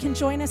can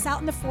join us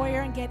out in the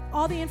foyer and get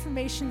all the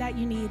information that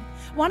you need.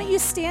 Why don't you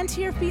stand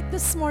to your feet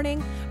this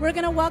morning? We're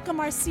going to welcome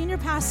our senior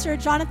pastor,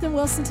 Jonathan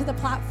Wilson, to the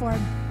platform.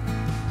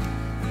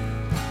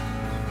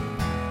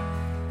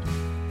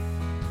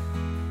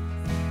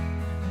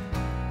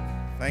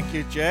 Thank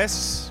you,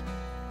 Jess.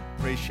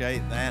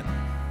 Appreciate that.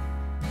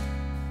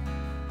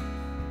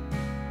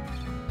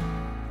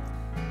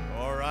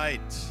 All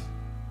right.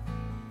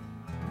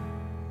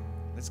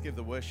 Let's give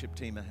the worship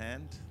team a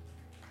hand.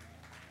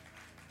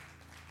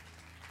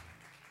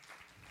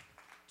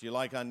 Do you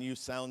like our new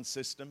sound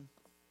system?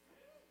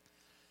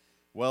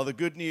 Well, the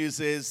good news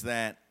is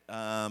that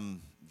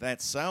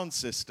that sound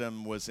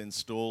system was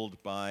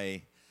installed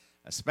by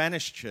a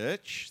Spanish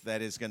church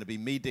that is going to be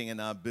meeting in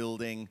our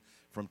building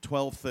from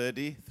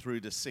 12:30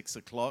 through to 6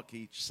 o'clock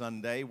each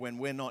Sunday when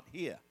we're not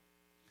here.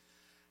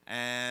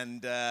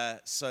 And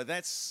so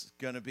that's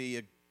going to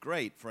be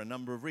great for a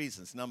number of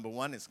reasons. Number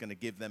one, it's going to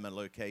give them a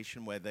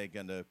location where they're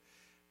going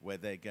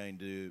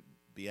to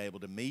be able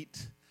to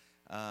meet.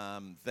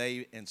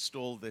 They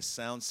installed this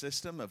sound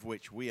system of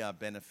which we are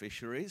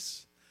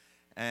beneficiaries.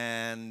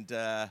 And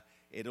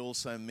it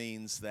also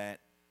means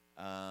that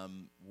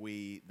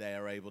they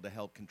are able to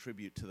help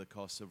contribute to the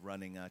cost of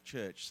running our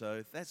church.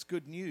 So that's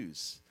good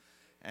news.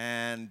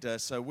 And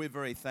so we're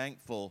very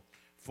thankful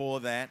for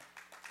that.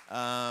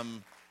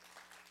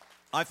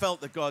 I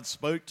felt that God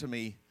spoke to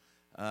me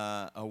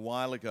a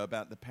while ago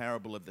about the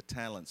parable of the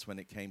talents when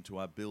it came to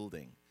our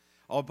building.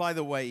 Oh, by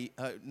the way,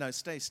 no,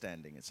 stay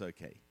standing. It's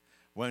okay.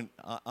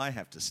 I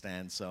have to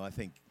stand, so I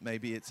think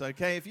maybe it's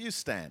okay if you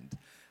stand.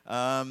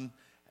 I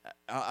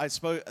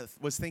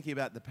was thinking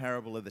about the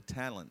parable of the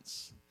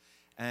talents.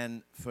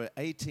 And for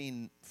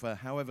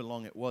however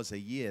long it was, a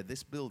year,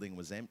 this building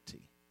was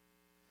empty.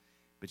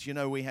 But you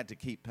know, we had to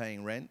keep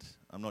paying rent.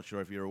 I'm not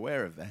sure if you're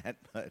aware of that,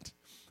 but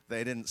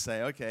they didn't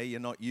say, okay,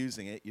 you're not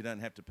using it, you don't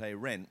have to pay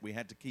rent. We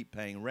had to keep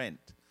paying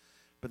rent.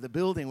 But the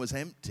building was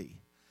empty.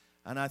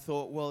 And I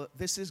thought, well,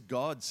 this is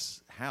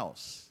God's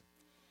house.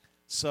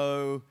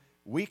 So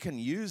we can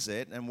use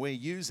it, and we're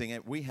using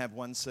it. We have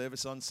one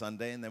service on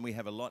Sunday, and then we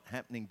have a lot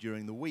happening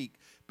during the week.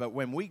 But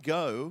when we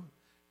go,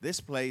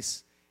 this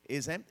place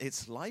is empty.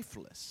 It's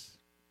lifeless.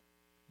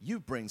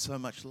 You bring so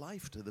much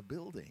life to the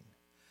building.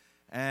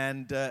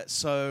 And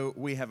so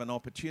we have an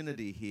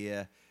opportunity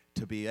here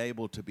to be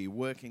able to be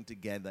working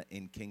together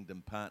in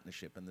kingdom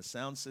partnership. And the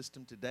sound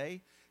system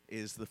today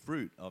is the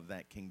fruit of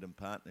that kingdom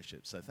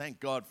partnership. So thank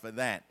God for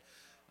that.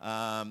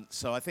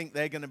 So I think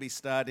they're going to be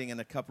starting in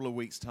a couple of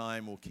weeks'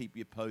 time. We'll keep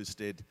you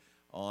posted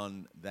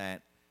on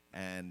that,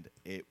 and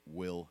it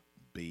will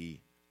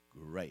be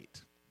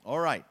great. All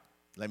right,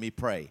 let me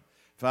pray.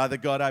 Father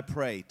God, I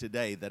pray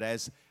today that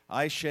as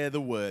I share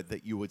the word,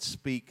 that you would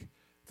speak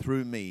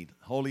through me.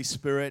 Holy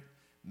Spirit,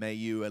 may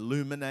you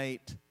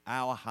illuminate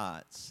our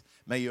hearts.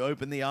 May you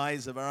open the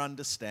eyes of our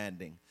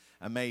understanding.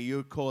 And may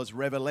you cause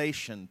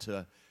revelation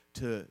to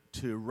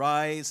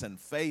rise and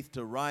faith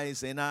to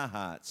rise in our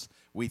hearts.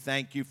 We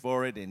thank you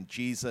for it in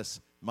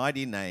Jesus'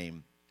 mighty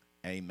name.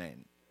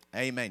 Amen.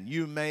 Amen.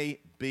 You may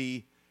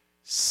be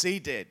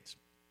seated.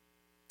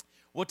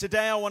 Well,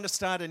 today I want to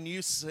start a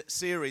new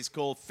series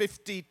called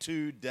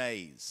 52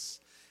 Days.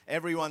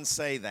 Everyone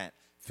say that.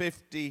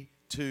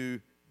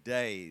 52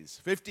 days.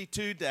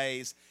 52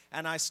 days.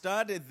 And I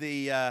started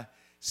the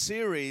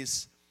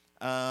series,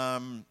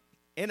 in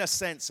a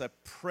sense, a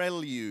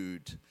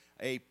prelude,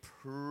 a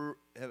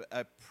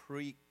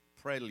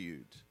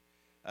prelude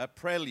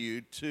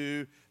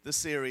to the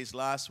series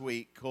last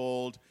week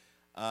called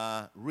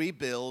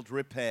Rebuild,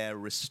 Repair,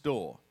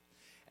 Restore.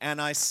 And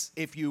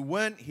if you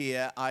weren't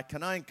here, I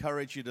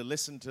encourage you to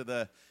listen to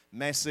the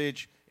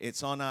message.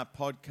 It's on our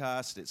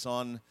podcast. It's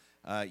on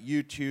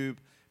YouTube,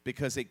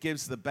 because it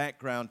gives the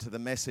background to the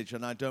message,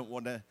 and I don't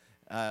want to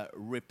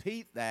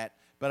repeat that,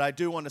 but I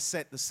do want to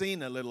set the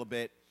scene a little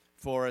bit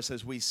for us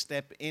as we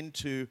step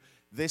into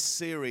this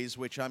series,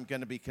 which I'm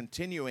going to be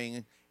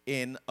continuing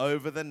in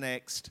over the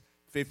next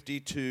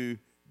 52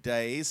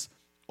 days,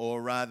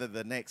 or rather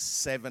the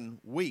next 7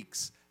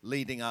 weeks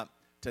leading up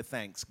to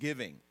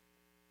Thanksgiving.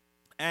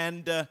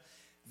 And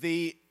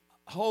the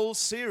whole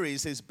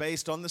series is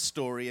based on the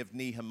story of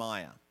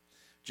Nehemiah.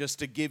 Just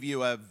to give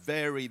you a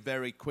very,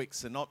 very quick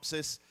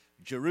synopsis,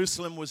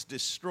 Jerusalem was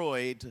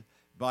destroyed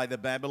by the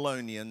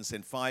Babylonians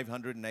in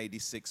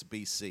 586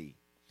 BC.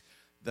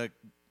 The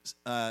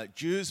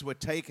Jews were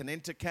taken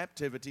into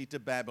captivity to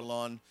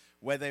Babylon,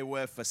 where they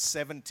were for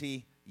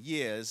 70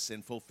 years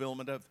in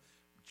fulfillment of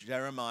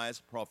Jeremiah's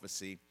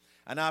prophecy.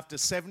 And after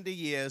 70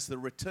 years, the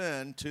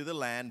return to the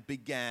land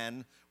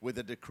began with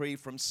a decree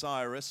from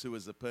Cyrus, who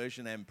was the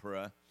Persian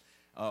emperor,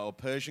 or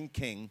Persian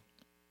king.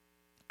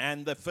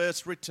 And the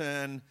first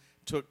return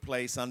took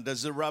place under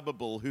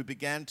Zerubbabel, who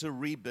began to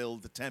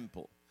rebuild the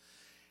temple.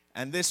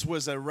 And this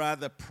was a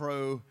rather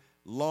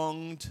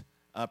prolonged,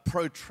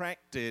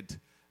 protracted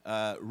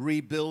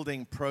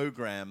rebuilding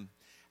program.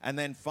 And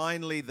then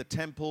finally the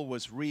temple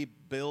was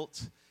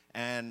rebuilt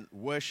and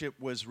worship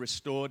was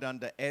restored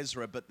under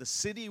Ezra, but the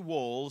city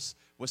walls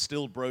were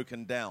still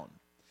broken down.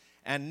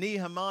 And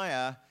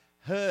Nehemiah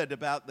heard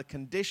about the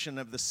condition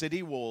of the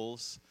city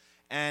walls,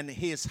 and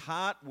his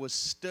heart was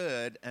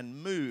stirred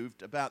and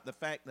moved about the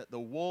fact that the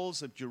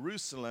walls of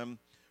Jerusalem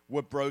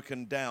were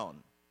broken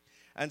down.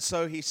 And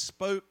so he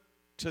spoke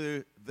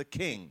to the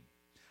king,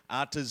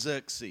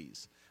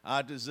 Artaxerxes.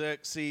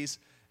 Artaxerxes,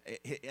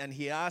 and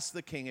he asked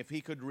the king if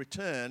he could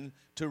return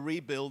to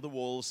rebuild the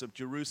walls of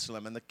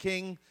Jerusalem. And the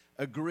king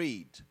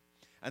agreed.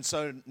 And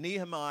so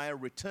Nehemiah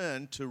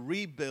returned to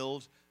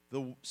rebuild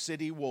the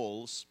city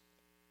walls.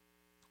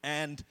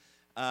 And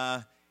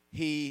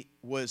he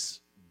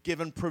was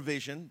given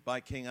provision by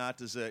King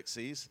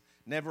Artaxerxes.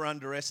 Never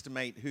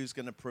underestimate who's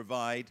going to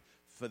provide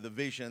for the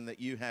vision that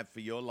you have for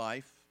your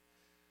life.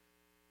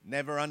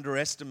 Never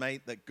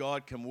underestimate that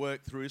God can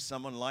work through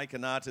someone like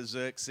an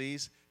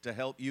Artaxerxes to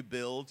help you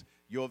build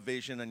your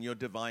vision and your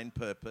divine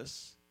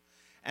purpose.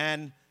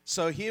 And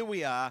so here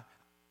we are.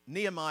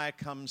 Nehemiah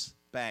comes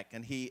back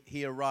and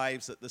he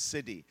arrives at the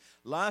city.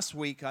 Last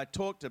week I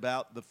talked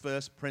about the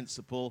first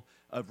principle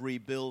of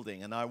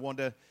rebuilding, and I want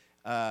to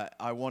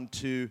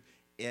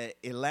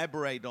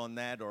elaborate on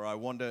that, or I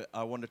want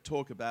to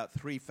talk about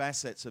three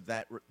facets of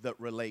that that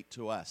relate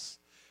to us.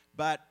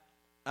 But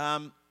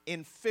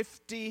in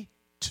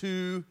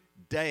 52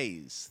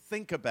 days,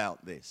 think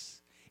about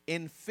this.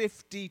 In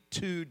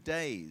 52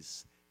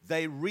 days,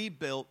 they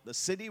rebuilt the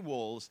city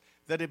walls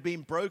that had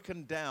been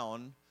broken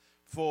down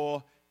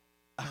for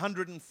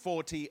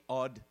 140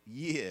 odd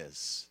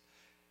years.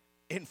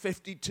 In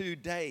 52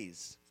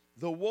 days.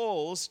 The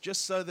walls,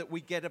 just so that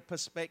we get a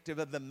perspective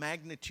of the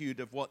magnitude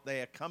of what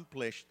they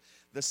accomplished,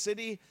 the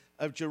city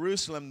of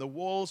Jerusalem, the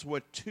walls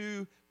were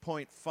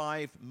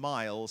 2.5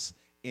 miles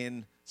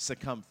in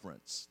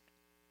circumference.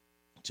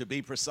 To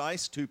be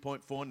precise,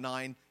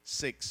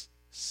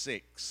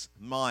 2.4966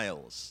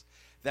 miles.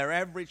 Their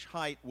average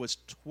height was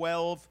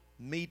 12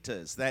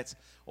 meters. That's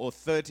over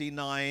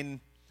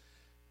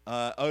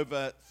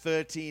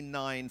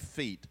 39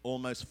 feet,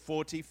 almost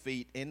 40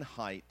 feet in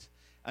height.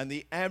 And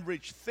the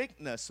average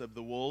thickness of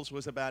the walls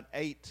was about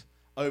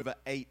over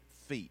 8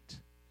 feet.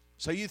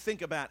 So you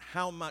think about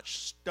how much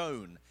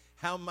stone,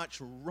 how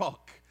much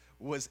rock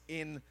was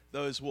in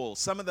those walls.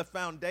 Some of the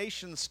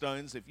foundation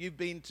stones, if you've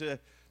been to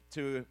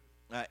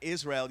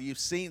Israel, you've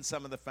seen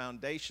some of the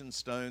foundation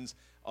stones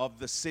of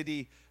the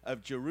city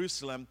of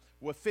Jerusalem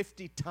were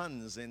 50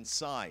 tons in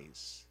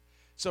size.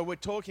 So we're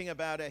talking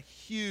about a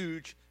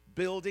huge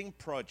building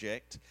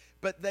project,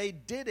 but they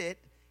did it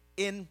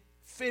in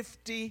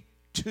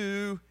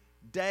 52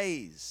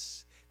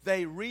 days.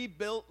 They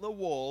rebuilt the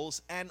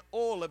walls and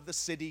all of the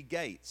city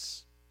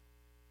gates.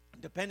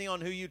 Depending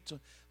on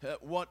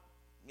what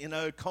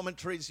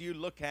commentaries you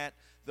look at,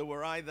 there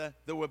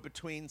were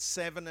between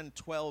 7 and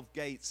 12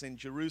 gates in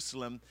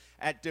Jerusalem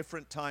at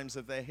different times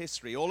of their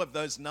history. All of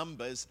those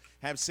numbers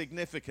have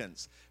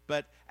significance.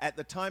 But at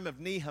the time of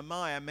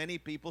Nehemiah, many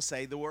people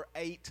say there were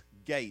 8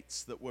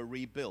 gates that were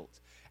rebuilt.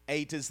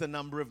 8 is the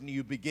number of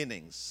new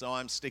beginnings, so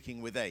I'm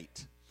sticking with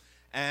 8.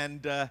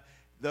 And the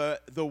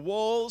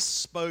walls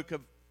spoke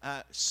of,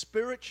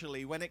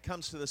 spiritually, when it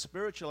comes to the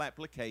spiritual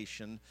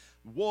application,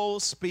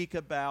 walls speak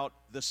about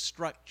the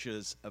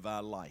structures of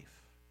our life.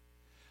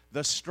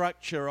 The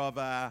structure of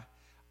our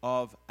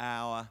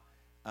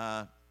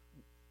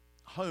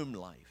home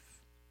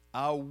life,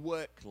 our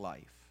work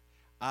life,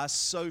 our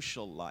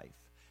social life,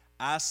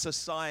 our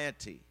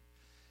society.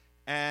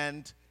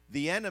 And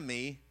the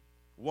enemy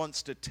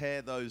wants to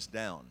tear those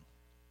down.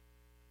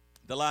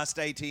 The last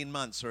 18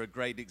 months are a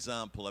great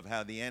example of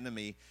how the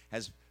enemy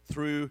has,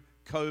 through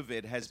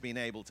COVID, has been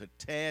able to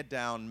tear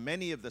down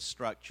many of the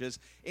structures,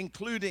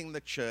 including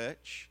the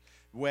church,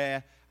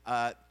 where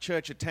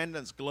church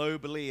attendance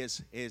globally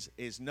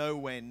is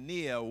nowhere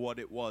near what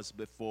it was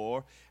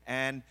before.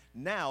 And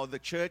now the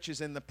church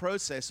is in the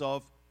process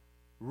of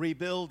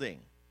rebuilding.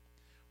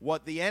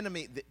 What the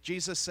enemy,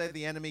 Jesus said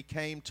the enemy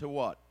came to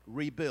what?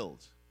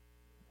 Rebuild.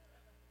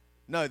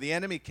 No, the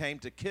enemy came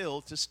to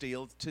kill, to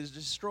steal, to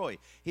destroy.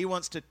 He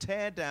wants to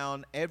tear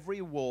down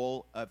every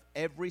wall of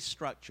every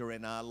structure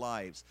in our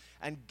lives.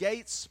 And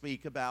gates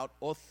speak about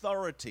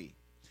authority.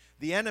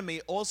 The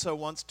enemy also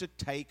wants to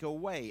take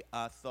away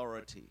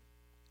authority,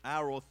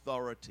 our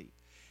authority.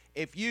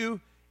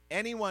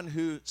 Anyone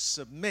who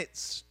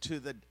submits to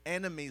the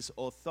enemy's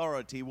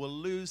authority will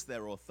lose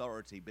their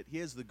authority. But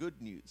here's the good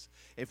news.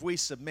 If we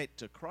submit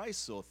to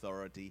Christ's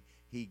authority,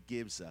 he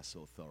gives us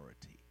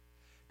authority.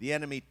 The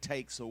enemy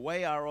takes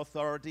away our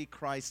authority.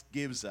 Christ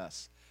gives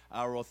us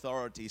our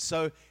authority.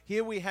 So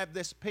here we have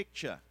this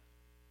picture.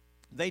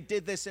 They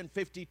did this in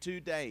 52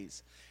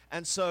 days.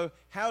 And so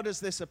how does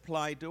this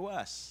apply to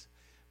us?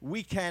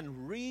 We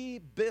can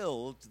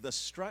rebuild the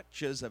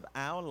structures of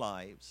our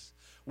lives.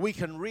 We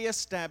can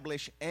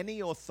reestablish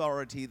any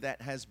authority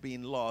that has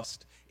been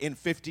lost in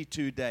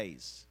 52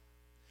 days.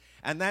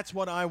 And that's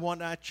what I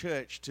want our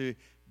church to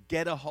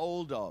get a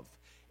hold of.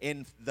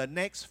 In the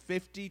next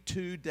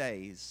 52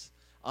 days,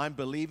 I'm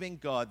believing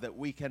God that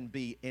we can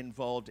be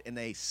involved in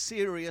a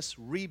serious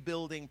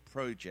rebuilding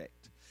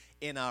project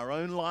in our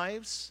own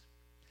lives,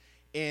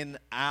 in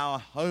our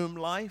home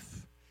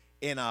life,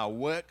 in our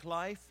work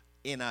life,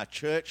 in our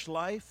church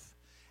life,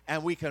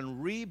 and we can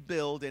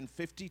rebuild in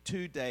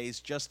 52 days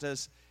just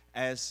as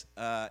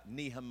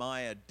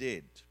Nehemiah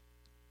did.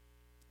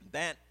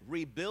 That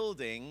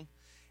rebuilding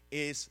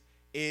is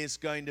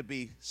going to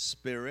be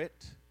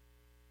spirit,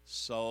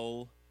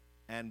 soul,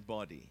 and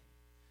body.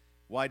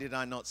 Why did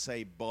I not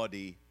say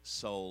body,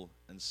 soul,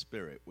 and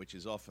spirit, which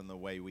is often the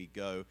way we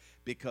go?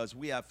 Because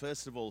we are,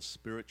 first of all,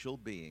 spiritual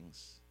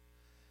beings,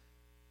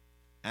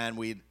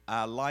 and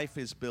our life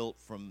is built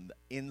from the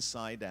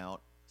inside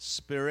out,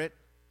 spirit,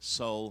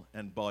 soul,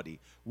 and body.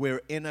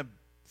 We're in a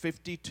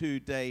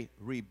 52-day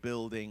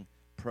rebuilding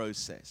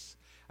process.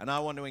 And I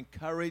want to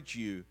encourage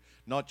you,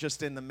 not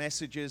just in the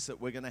messages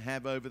that we're going to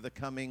have over the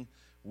coming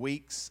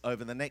weeks,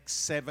 over the next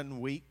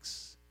 7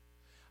 weeks.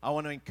 I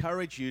want to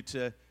encourage you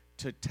to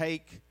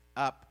take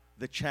up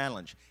the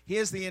challenge.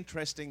 Here's the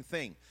interesting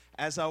thing.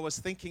 As I was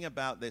thinking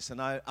about this,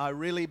 and I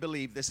really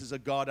believe this is a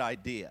God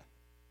idea.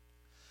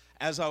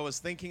 As I was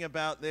thinking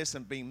about this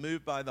and being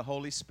moved by the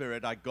Holy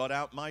Spirit, I got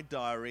out my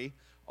diary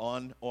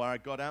I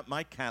got out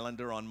my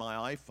calendar on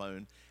my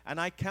iPhone,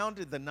 and I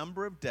counted the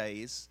number of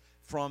days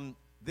from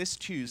this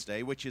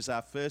Tuesday, which is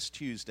our first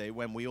Tuesday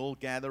when we all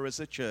gather as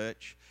a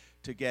church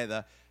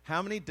together.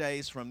 How many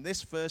days from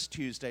this first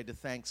Tuesday to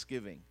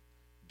Thanksgiving?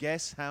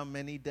 Guess how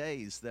many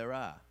days there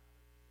are?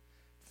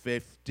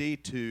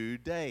 52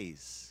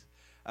 days.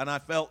 And I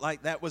felt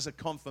like that was a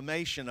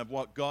confirmation of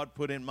what God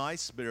put in my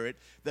spirit,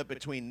 that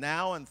between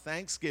now and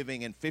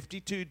Thanksgiving in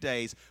 52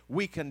 days,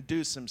 we can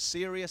do some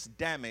serious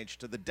damage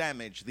to the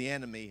damage the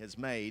enemy has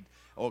made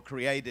or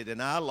created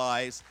in our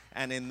lives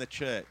and in the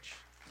church.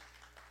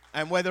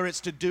 And whether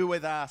it's to do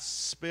with our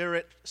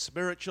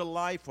spiritual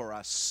life or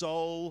our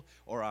soul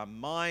or our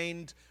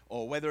mind,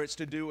 or whether it's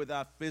to do with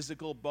our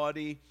physical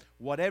body,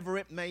 whatever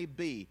it may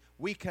be,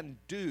 we can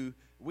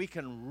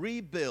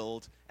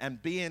rebuild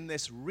and be in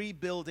this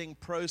rebuilding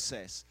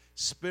process,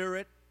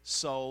 spirit,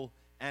 soul,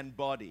 and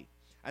body.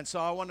 And so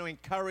I want to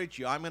encourage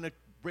you. I'm going to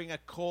bring a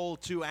call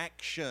to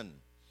action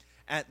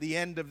at the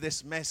end of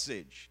this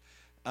message,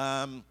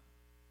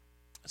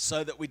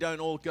 so that we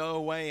don't all go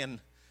away and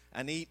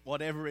eat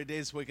whatever it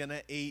is we're going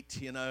to eat,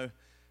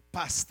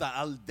 pasta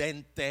al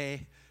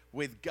dente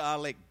with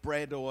garlic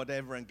bread or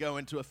whatever, and go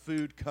into a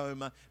food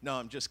coma. No,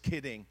 I'm just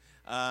kidding.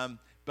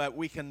 But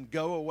we can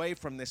go away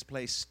from this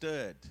place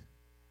stirred.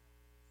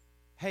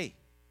 Hey,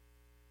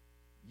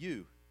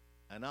 you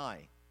and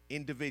I,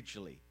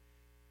 individually,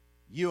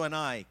 you and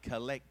I,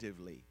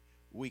 collectively,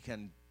 we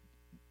can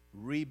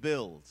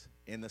rebuild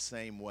in the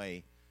same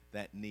way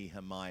that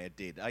Nehemiah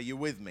did. Are you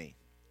with me?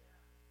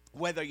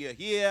 Whether you're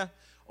here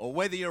or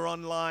whether you're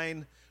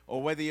online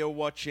or whether you're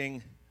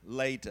watching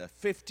later,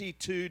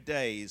 52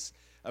 days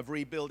of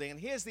rebuilding. And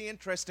here's the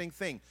interesting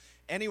thing.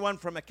 Anyone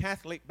from a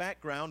Catholic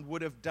background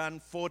would have done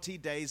 40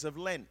 days of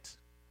Lent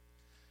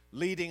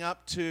leading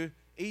up to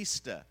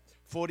Easter,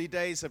 40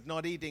 days of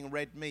not eating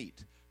red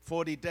meat,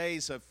 40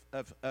 days of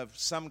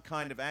some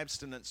kind of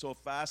abstinence or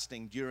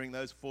fasting during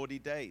those 40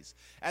 days.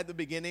 At the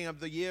beginning of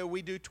the year,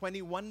 we do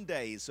 21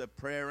 days of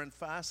prayer and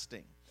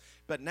fasting.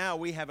 But now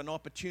we have an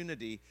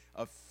opportunity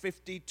of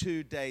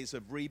 52 days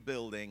of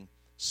rebuilding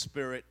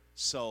spirit,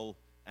 soul,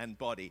 and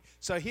body.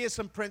 So here's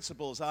some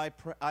principles I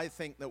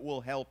think that will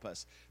help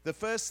us. The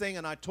first thing,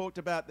 and I talked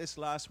about this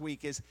last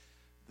week, is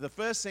the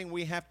first thing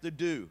we have to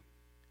do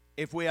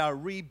if we are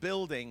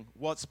rebuilding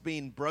what's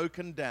been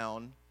broken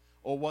down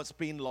or what's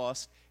been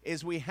lost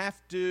is we have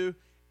to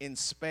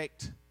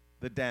inspect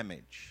the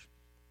damage.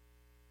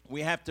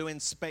 We have to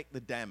inspect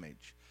the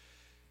damage.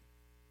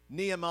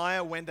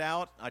 Nehemiah went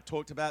out, I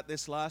talked about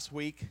this last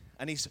week,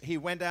 and he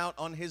went out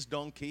on his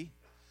donkey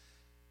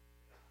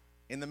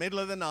in the middle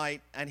of the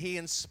night, and he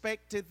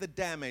inspected the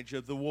damage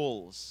of the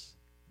walls.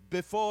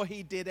 Before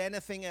he did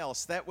anything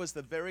else, that was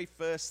the very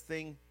first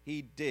thing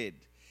he did.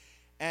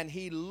 And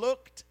he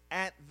looked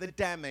at the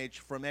damage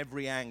from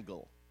every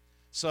angle.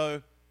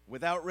 So,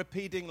 without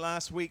repeating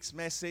last week's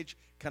message,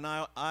 can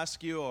I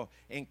ask you or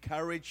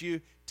encourage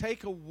you,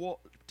 take a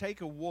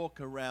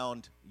walk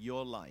around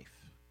your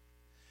life.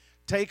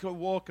 Take a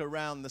walk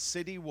around the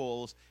city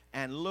walls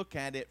and look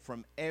at it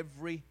from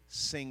every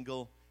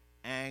single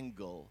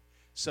angle,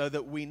 so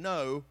that we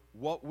know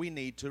what we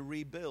need to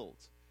rebuild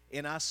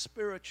in our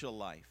spiritual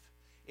life,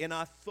 in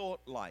our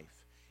thought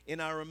life, in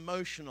our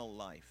emotional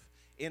life,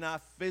 in our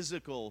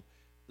physical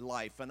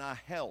life, and our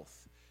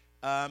health.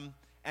 And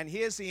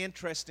here's the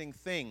interesting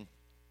thing.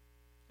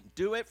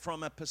 Do it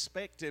from a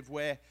perspective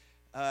where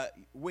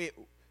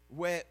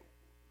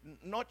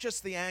not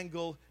just the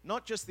angle,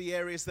 not just the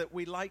areas that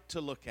we like to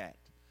look at.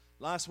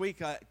 Last week,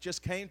 it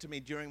just came to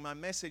me during my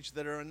message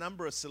that there are a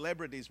number of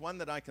celebrities, one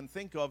that I can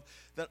think of,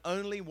 that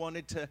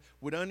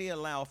would only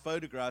allow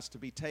photographs to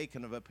be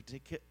taken of a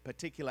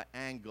particular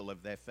angle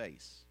of their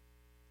face.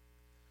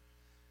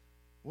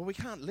 Well, we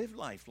can't live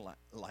life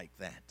like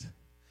that.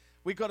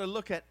 We've got to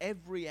look at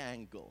every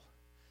angle.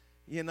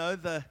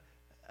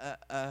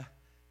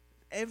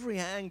 Every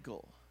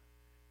angle.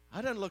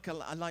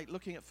 I like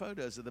looking at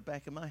photos of the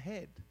back of my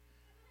head.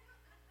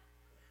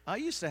 I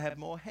used to have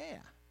more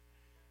hair.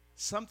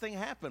 Something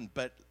happened,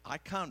 but I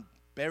can't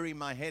bury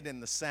my head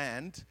in the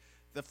sand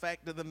the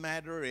fact of the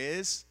matter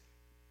is,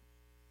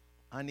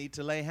 I need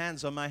to lay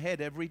hands on my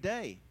head every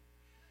day.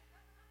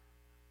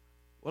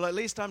 Well, at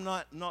least I'm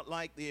not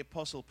like the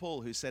Apostle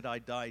Paul who said, I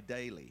die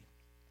daily.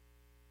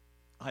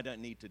 I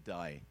don't need to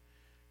die.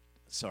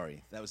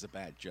 Sorry, that was a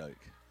bad joke.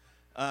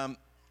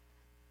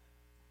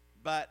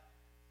 But,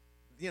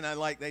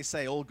 like they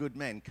say, all good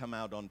men come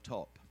out on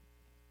top.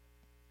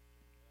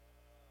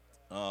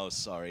 Oh,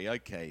 sorry,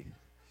 okay.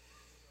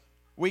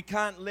 We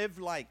can't live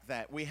like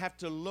that. We have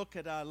to look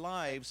at our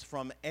lives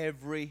from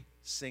every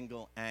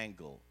single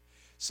angle.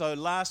 So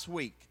last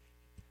week,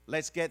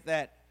 let's get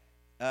that.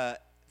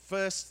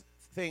 First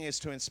thing is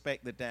to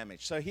inspect the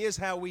damage. So here's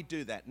how we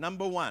do that.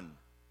 Number one,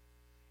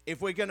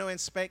 if we're going to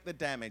inspect the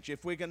damage,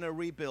 if we're going to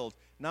rebuild,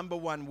 number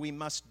one, we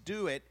must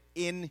do it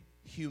in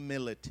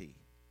humility.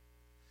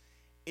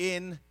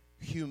 In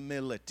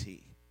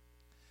humility.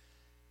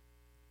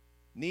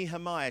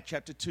 Nehemiah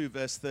chapter 2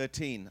 verse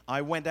 13.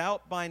 I went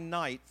out by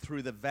night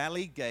through the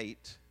valley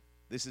gate,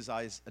 this is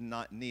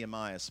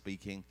Nehemiah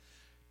speaking,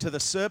 to the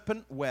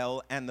serpent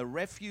well and the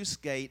refuse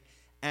gate,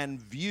 and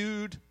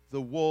viewed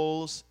the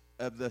walls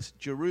of the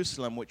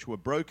Jerusalem which were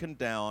broken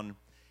down,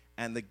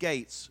 and the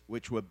gates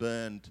which were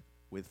burned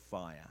with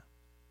fire.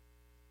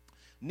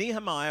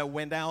 Nehemiah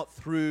went out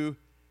through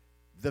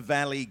the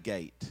valley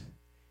gate.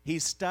 He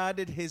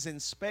started his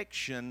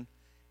inspection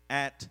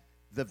at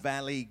the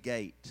valley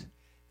gate.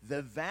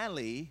 The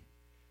valley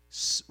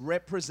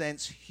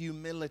represents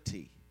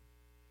humility.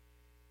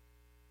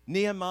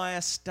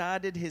 Nehemiah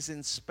started his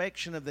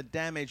inspection of the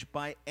damage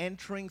by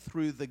entering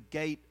through the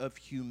gate of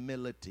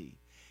humility.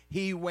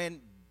 He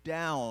went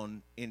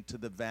down into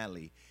the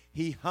valley.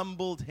 He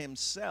humbled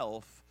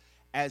himself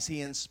as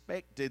he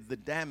inspected the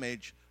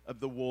damage of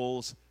the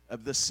walls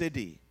of the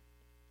city.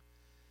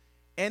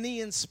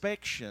 Any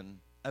inspection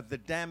of the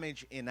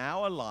damage in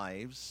our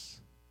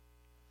lives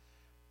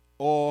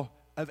or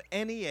of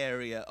any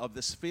area of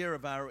the sphere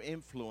of our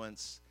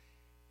influence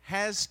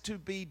has to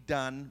be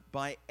done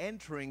by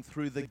entering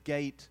through the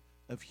gate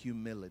of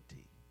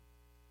humility.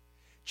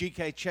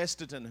 G.K.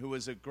 Chesterton, who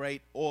was a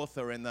great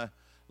author in the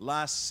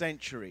last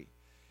century,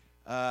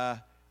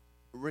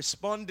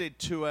 responded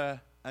to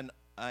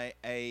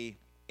a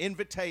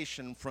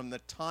invitation from the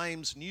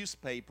Times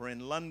newspaper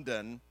in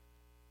London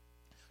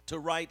to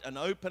write an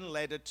open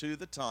letter to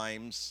the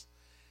Times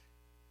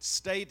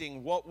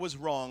stating what was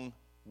wrong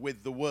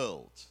with the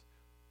world.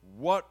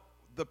 What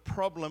the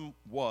problem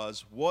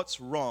was,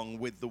 what's wrong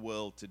with the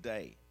world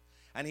today.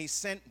 And he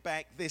sent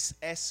back this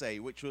essay,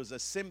 which was a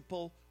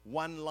simple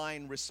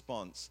one-line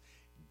response.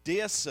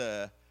 Dear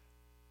Sir,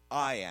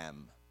 I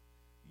am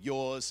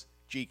yours,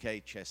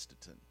 G.K.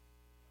 Chesterton.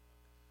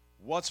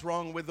 What's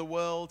wrong with the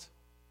world?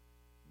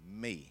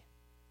 Me.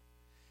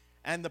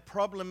 And the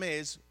problem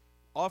is,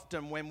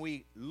 often when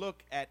we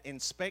look at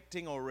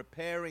inspecting or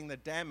repairing the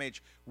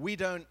damage, we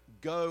don't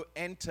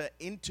enter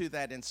into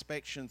that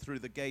inspection through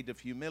the gate of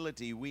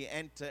humility. We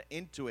enter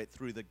into it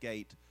through the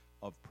gate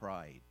of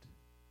pride.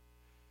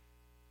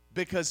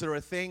 Because there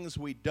are things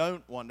we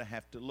don't want to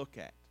have to look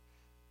at.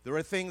 There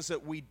are things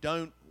that we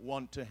don't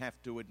want to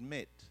have to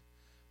admit.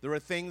 There are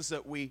things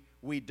that we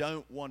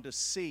don't want to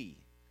see.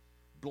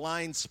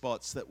 Blind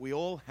spots that we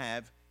all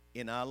have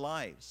in our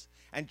lives.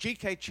 And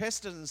G.K.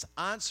 Chesterton's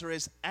answer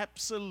is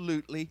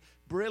absolutely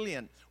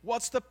brilliant.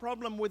 What's the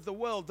problem with the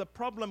world? The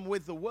problem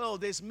with the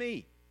world is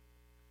me.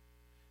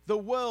 The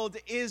world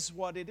is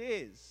what it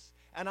is.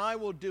 And I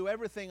will do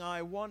everything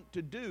I want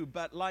to do.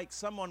 But like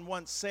someone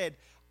once said,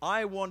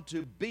 I want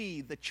to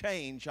be the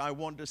change I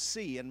want to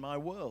see in my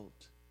world.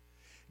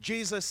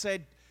 Jesus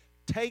said,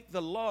 take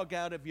the log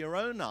out of your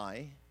own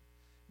eye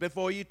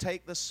before you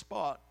take the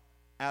spot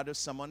out of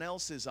someone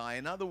else's eye.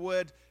 In other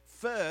words,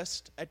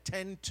 first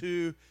attend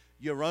to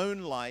your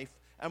own life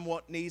and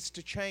what needs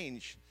to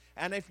change.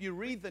 And if you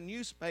read the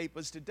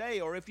newspapers today,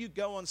 or if you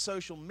go on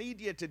social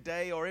media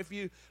today, or if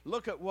you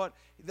look at what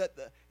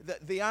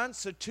the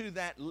answer to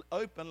that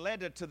open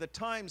letter to the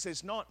Times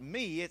is not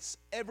me, it's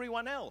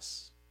everyone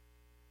else.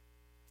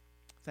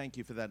 Thank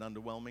you for that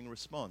underwhelming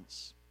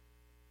response.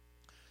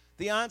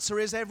 The answer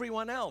is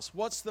everyone else.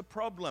 What's the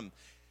problem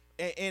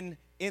in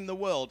the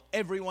world?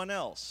 Everyone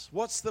else.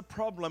 What's the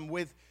problem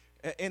with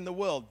in the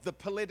world? The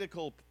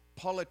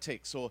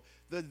politics, or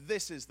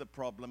this is the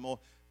problem, or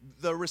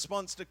the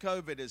response to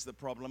COVID is the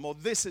problem, or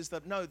this is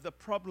the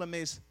problem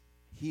is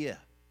here.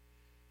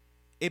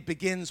 It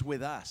begins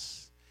with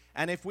us.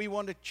 And if we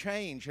want to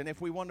change and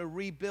if we want to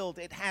rebuild,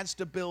 it has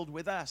to build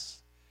with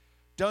us.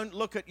 Don't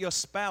look at your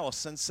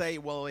spouse and say,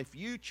 well, if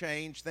you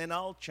change, then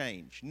I'll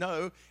change.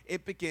 No,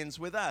 it begins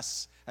with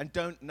us. And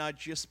don't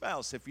nudge your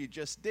spouse if you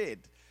just did.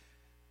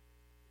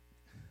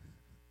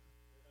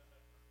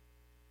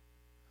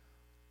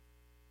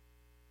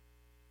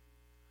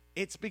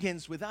 It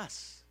begins with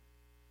us.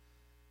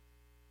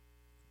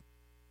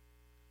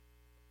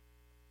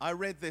 I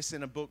read this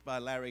in a book by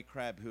Larry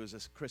Crabb, who is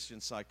a Christian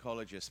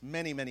psychologist,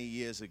 many, many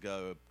years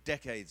ago,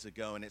 decades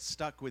ago, and it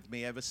stuck with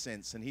me ever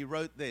since. And he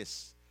wrote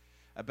this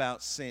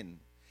about sin.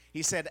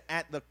 He said,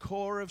 at the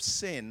core of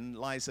sin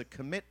lies a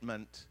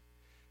commitment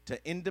to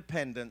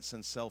independence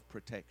and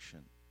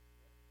self-protection.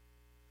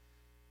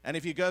 And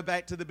if you go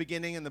back to the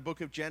beginning in the book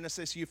of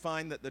Genesis, you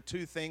find that the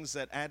two things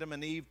that Adam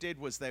and Eve did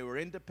was they were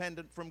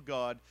independent from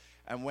God,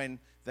 and when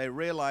they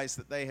realized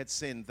that they had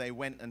sinned, they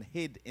went and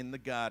hid in the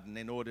garden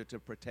in order to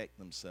protect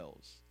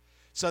themselves.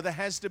 So there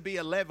has to be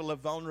a level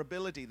of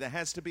vulnerability. There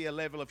has to be a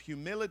level of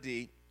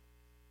humility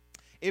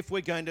if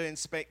we're going to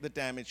inspect the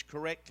damage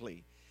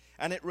correctly.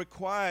 And it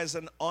requires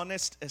an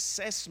honest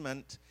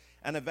assessment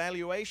and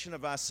evaluation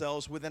of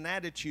ourselves with an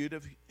attitude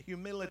of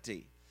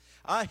humility.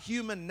 Our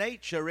human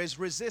nature is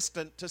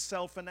resistant to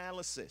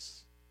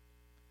self-analysis.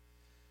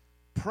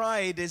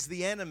 Pride is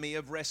the enemy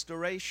of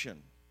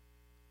restoration.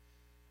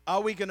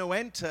 Are we going to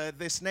enter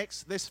this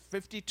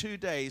 52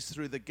 days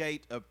through the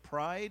gate of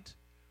pride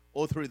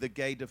or through the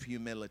gate of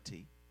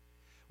humility?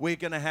 We're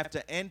going to have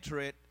to enter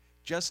it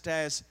just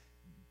as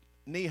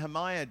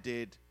Nehemiah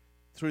did,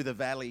 through the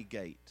valley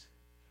gate,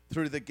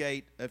 through the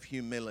gate of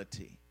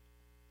humility.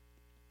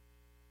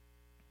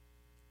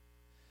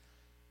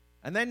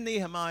 And then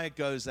Nehemiah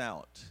goes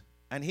out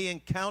and he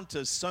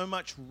encounters so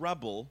much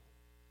rubble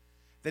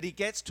that he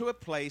gets to a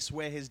place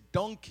where his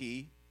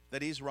donkey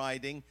that he's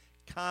riding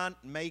can't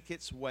make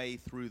its way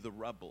through the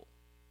rubble.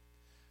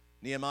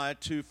 Nehemiah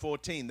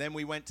 2:14, then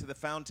we went to the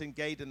fountain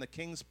gate and the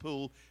king's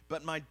pool,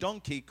 but my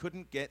donkey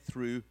couldn't get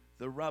through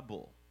the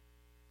rubble.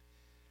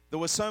 There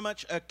was so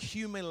much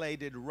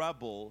accumulated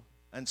rubble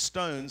and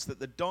stones that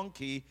the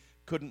donkey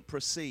couldn't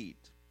proceed.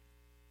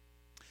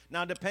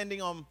 Now,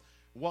 depending on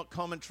what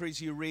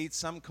commentaries you read,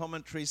 some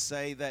commentaries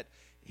say that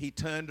he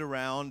turned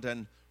around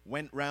and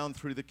went round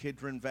through the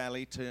Kidron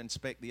Valley to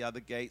inspect the other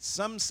gates.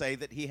 Some say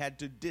that he had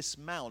to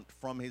dismount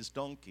from his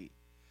donkey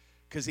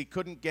because he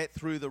couldn't get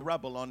through the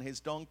rubble on his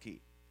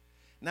donkey.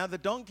 Now, the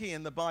donkey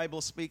in the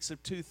Bible speaks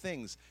of two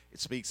things. It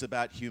speaks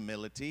about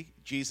humility.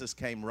 Jesus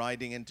came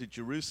riding into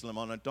Jerusalem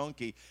on a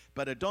donkey,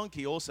 but a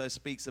donkey also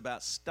speaks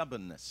about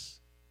stubbornness.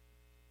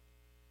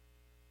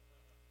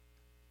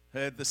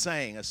 Heard the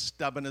saying, as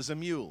stubborn as a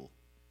mule.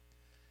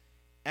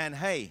 And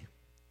hey,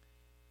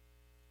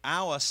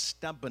 our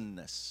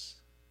stubbornness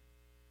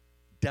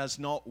does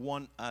not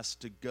want us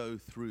to go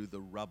through the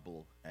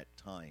rubble at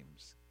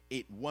times.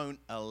 It won't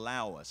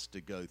allow us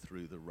to go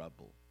through the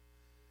rubble.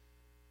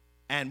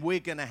 And we're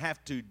going to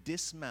have to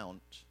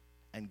dismount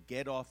and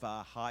get off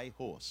our high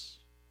horse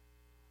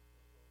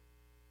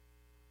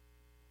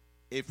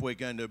if we're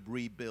going to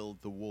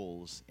rebuild the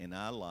walls in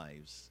our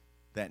lives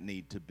that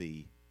need to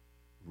be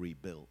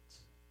rebuilt.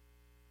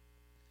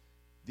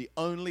 The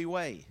only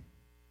way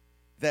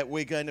that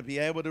we're going to be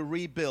able to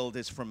rebuild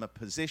is from a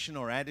position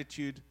or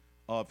attitude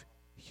of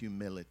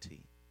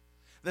humility.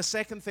 The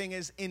second thing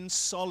is in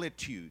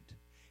solitude.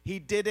 He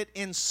did it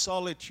in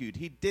solitude.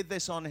 He did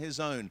this on his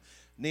own.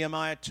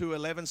 Nehemiah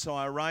 2:11, so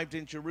I arrived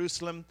in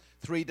Jerusalem.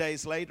 3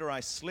 days later,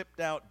 I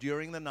slipped out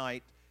during the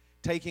night,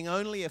 taking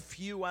only a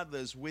few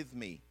others with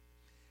me.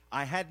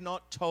 I had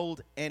not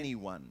told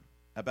anyone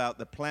about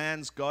the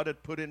plans God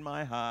had put in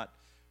my heart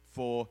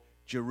for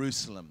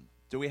Jerusalem.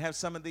 Do we have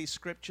some of these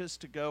scriptures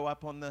to go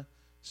up on the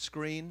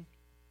screen?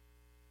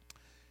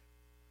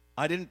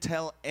 I didn't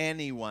tell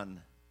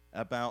anyone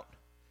about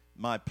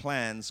my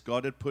plans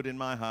God had put in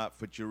my heart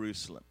for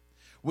Jerusalem.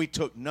 We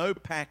took no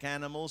pack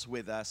animals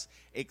with us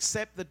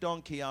except the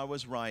donkey I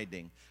was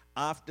riding.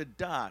 After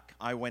dark,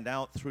 I went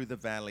out through the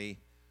valley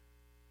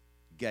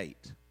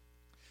gate.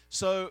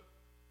 So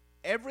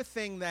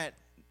everything that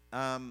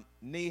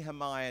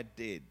Nehemiah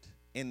did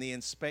in the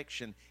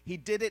inspection, he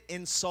did it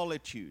in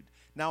solitude.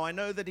 Now, I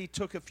know that he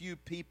took a few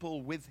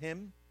people with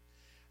him,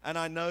 and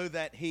I know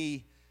that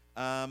he,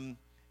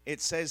 it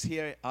says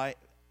here,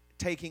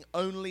 taking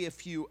only a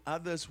few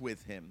others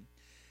with him.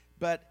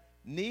 But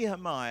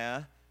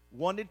Nehemiah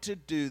wanted to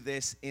do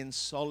this in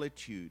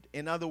solitude.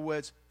 In other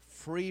words,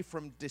 free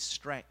from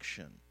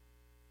distraction.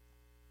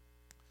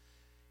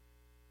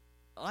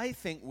 I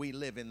think we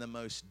live in the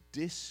most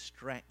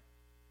distracted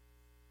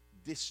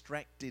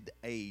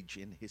age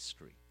in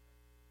history.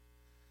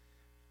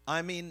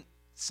 I mean,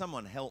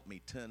 someone help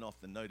me turn off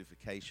the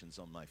notifications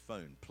on my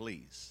phone,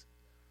 please.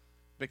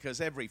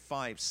 Because every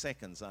 5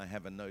 seconds I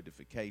have a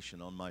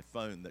notification on my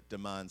phone that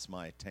demands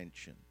my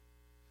attention.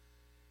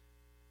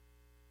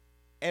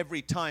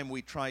 Every time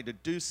we try to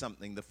do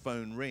something, the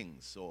phone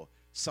rings, or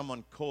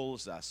someone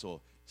calls us,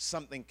 or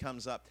something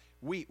comes up.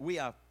 We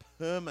are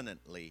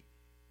permanently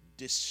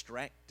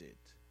distracted,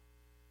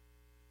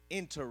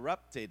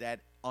 interrupted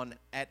at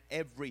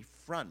every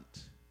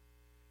front,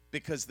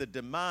 because the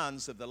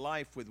demands of the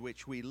life with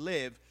which we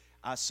live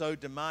are so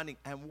demanding.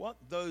 And what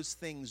those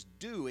things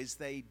do is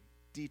they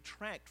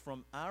detract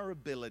from our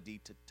ability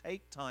to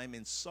take time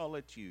in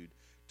solitude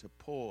to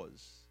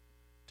pause,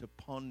 to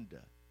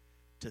ponder,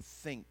 to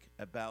think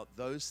about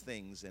those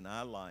things in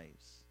our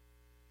lives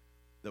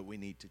that we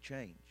need to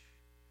change,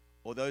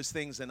 or those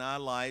things in our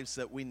lives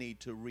that we need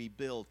to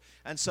rebuild.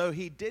 And so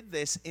he did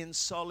this in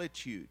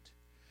solitude.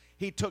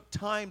 He took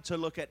time to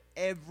look at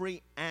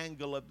every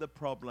angle of the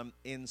problem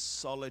in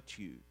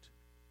solitude.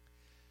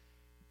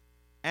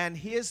 And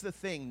here's the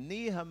thing,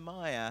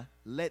 Nehemiah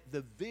let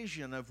the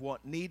vision of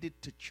what needed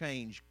to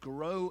change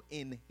grow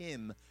in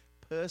him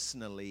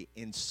personally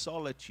in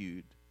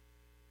solitude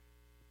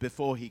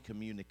before he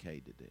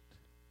communicated it.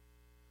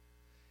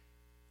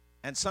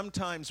 And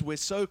sometimes we're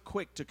so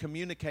quick to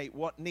communicate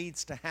what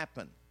needs to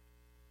happen.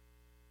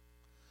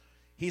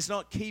 He's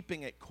not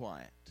keeping it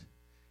quiet.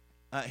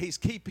 He's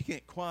keeping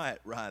it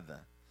quiet, rather.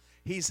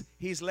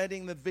 He's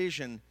letting the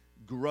vision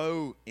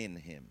grow in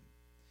him.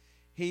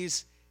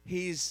 He's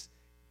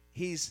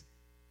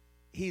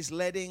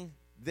letting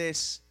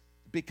this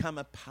become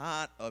a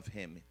part of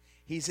him.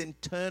 He's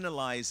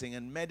internalizing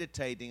and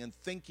meditating and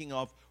thinking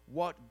of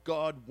what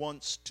God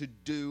wants to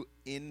do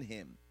in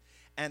him.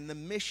 And the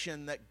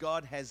mission that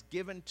God has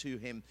given to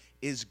him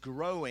is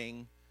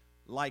growing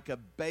like a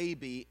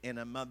baby in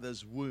a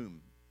mother's womb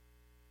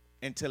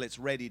until it's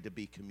ready to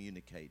be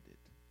communicated.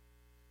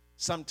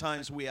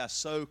 Sometimes we are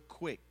so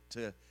quick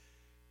to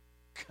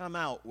come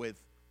out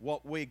with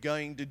what we're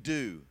going to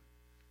do.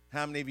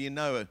 How many of you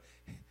know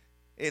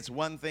it's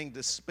one thing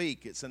to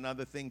speak, it's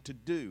another thing to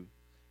do?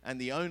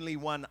 And the only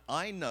one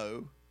I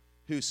know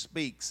who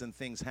speaks and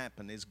things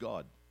happen is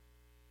God.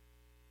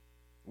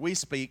 We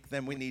speak,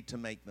 then we need to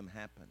make them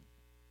happen.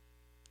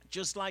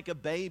 Just like a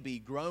baby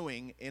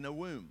growing in a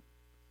womb.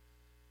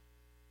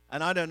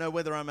 And I don't know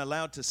whether I'm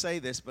allowed to say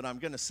this, but I'm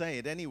going to say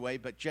it anyway.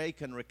 But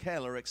Jake and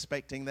Raquel are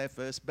expecting their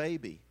first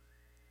baby.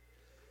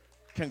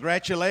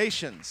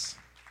 Congratulations.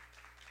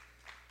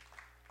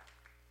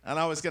 And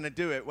I was going to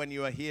do it when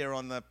you were here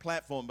on the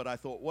platform, but I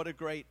thought, what a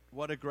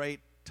great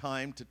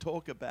time to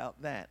talk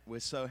about that.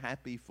 We're so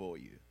happy for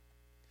you.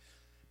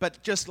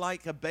 But just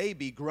like a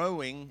baby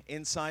growing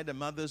inside a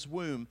mother's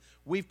womb,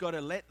 we've got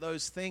to let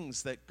those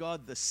things that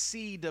God, the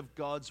seed of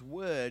God's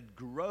word,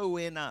 grow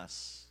in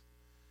us.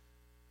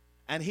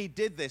 And he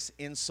did this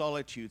in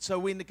solitude. So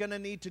we're going to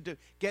need to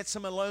get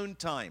some alone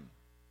time.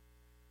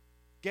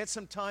 Get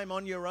some time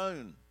on your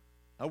own,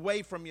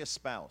 away from your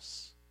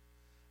spouse,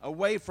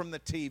 away from the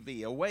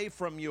TV, away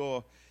from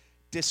your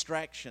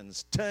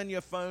distractions. Turn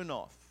your phone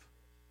off.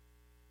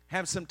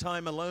 Have some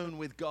time alone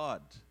with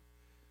God.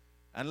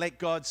 And let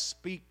God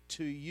speak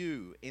to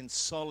you in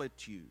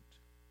solitude,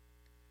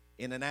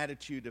 in an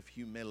attitude of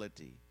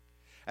humility.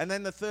 And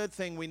then the third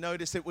thing we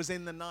noticed, it was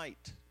in the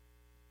night.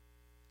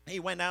 He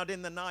went out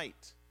in the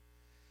night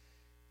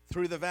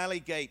through the valley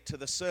gate to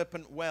the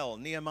serpent well,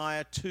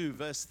 Nehemiah 2,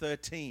 verse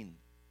 13,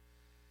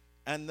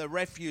 and the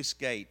refuse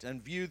gate,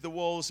 and viewed the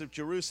walls of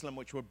Jerusalem,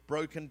 which were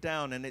broken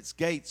down, and its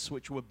gates,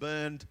 which were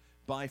burned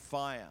by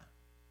fire.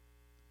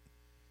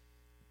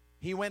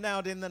 He went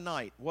out in the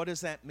night. What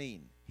does that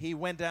mean? He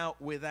went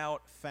out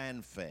without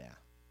fanfare.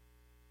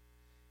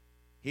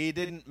 He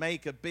didn't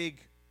make a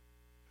big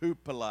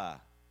hoopla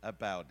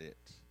about it.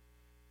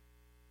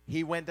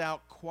 He went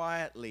out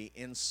quietly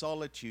in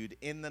solitude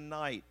in the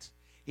night.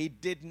 He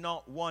did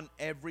not want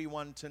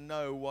everyone to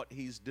know what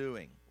he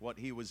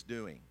was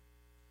doing.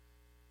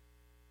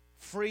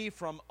 Free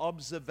from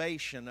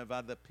observation of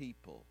other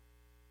people.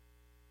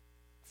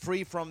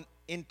 Free from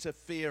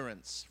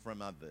interference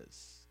from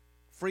others.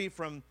 Free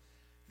from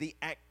the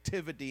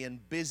activity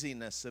and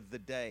busyness of the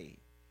day,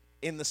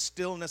 in the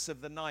stillness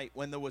of the night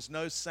when there was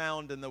no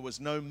sound and there was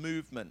no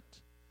movement.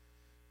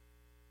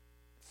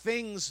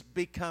 Things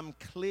become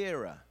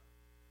clearer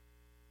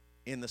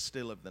in the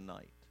still of the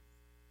night.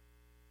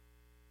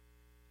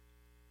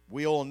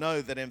 We all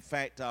know that, in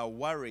fact, our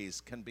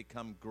worries can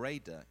become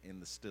greater in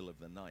the still of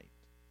the night.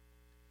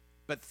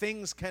 But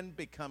things can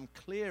become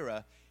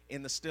clearer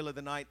in the still of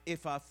the night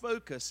if our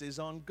focus is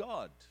on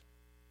God.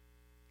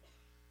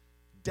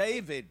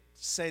 David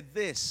said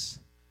this,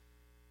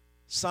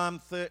 Psalm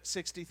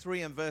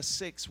 63 and verse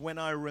 6, when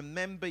I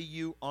remember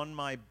you on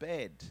my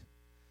bed,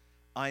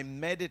 I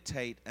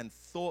meditate and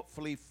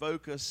thoughtfully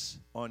focus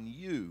on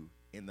you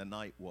in the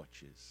night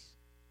watches.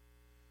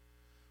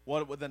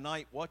 What were the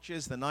night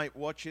watches? The night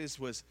watches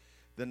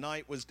the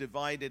night was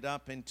divided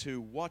up into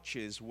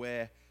watches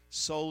where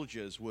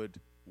soldiers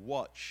would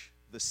watch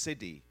the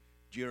city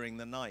during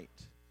the night.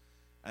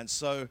 And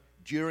so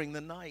during the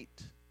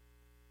night,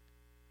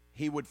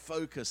 he would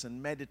focus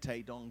and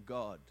meditate on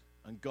God,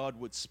 and God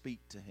would speak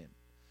to him.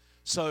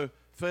 So,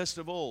 first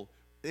of all,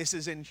 this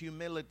is in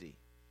humility.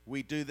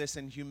 We do this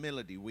in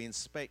humility. We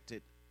inspect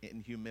it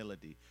in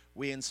humility.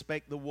 We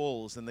inspect the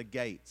walls and the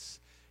gates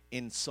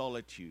in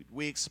solitude.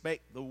 We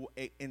inspect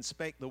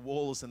the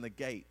walls and the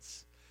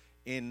gates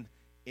in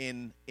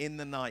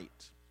the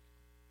night.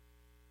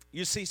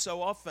 You see,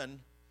 so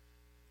often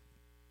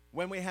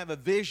when we have a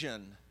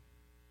vision,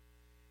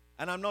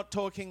 and I'm not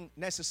talking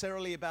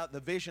necessarily about the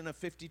vision of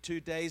 52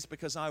 days,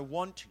 because I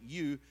want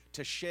you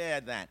to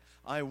share that.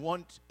 I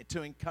want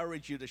to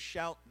encourage you to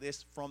shout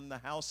this from the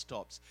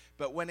housetops.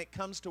 But when it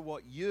comes to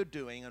what you're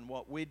doing and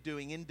what we're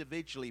doing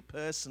individually,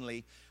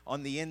 personally,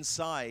 on the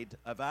inside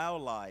of our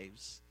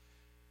lives,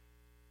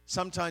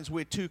 sometimes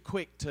we're too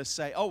quick to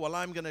say, oh, well,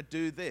 I'm going to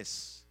do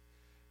this.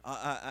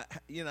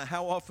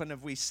 How often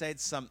have we said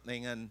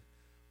something and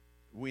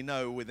we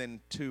know within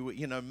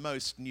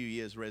most New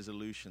Year's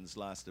resolutions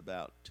last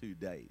about 2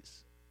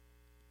 days.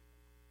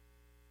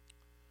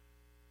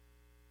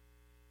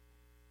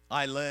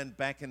 I learned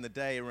back in the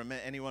day,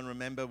 anyone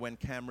remember when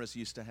cameras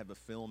used to have a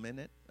film in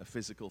it, a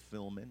physical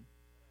film in?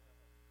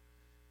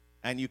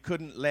 And you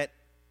couldn't let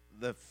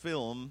the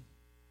film,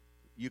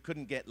 you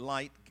couldn't get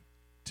light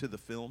to the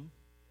film.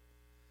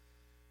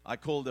 I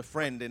called a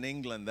friend in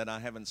England that I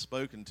haven't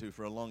spoken to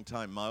for a long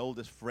time, my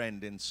oldest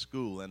friend in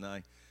school, and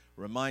I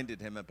reminded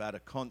him about a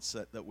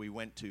concert that we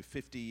went to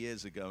 50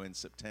 years ago in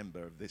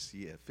September of this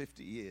year,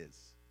 50 years.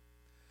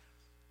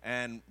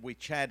 And we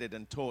chatted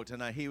and talked,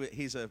 and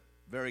he's a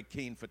very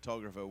keen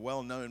photographer,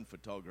 well-known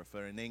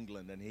photographer in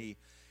England, and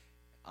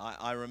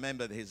I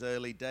remember his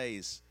early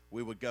days.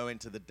 We would go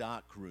into the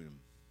dark room,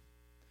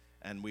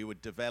 and we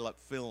would develop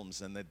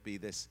films, and there'd be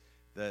this,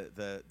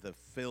 the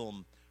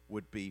film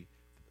would be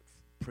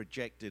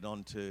projected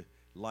onto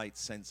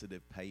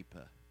light-sensitive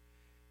paper,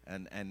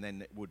 and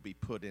then it would be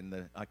put in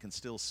the. I can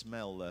still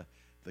smell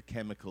the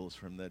chemicals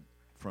from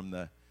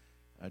the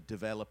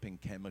developing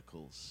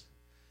chemicals,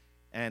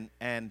 and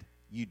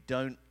you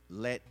don't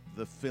let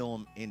the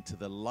film into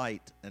the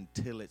light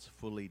until it's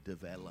fully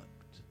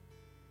developed.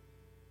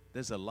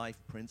 There's a life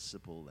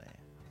principle there.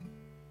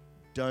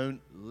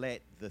 Don't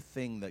let the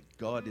thing that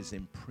God is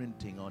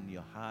imprinting on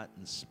your heart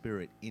and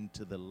spirit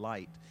into the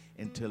light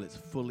until it's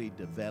fully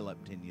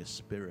developed in your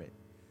spirit.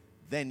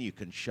 Then you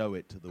can show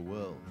it to the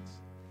world.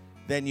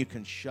 Then you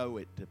can show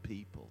it to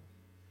people.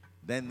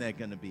 Then they're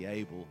going to be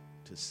able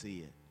to see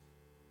it.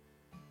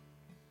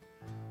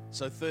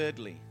 So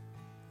thirdly,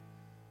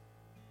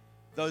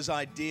 those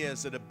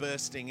ideas that are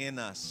bursting in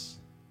us.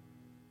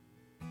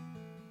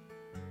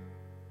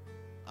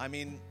 I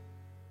mean,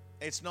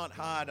 it's not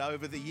hard.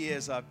 Over the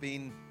years,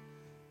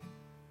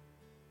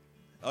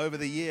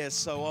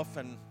 so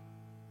often,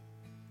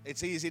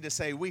 it's easy to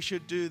say we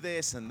should do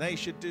this and they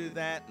should do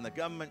that and the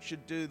government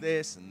should do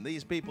this and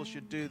these people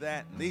should do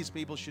that and these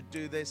people should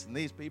do this and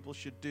these people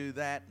should do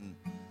that.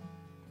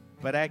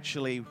 But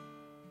actually,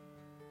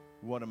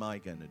 what am I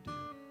going to do?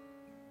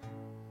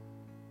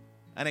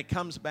 And it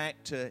comes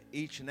back to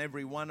each and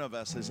every one of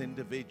us as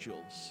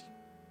individuals.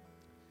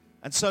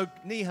 And so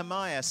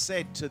Nehemiah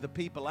said to the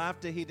people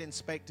after he'd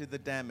inspected the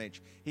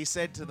damage, he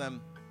said to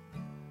them,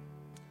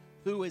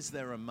 "Who is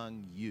there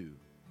among you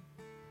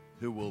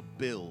who will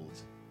build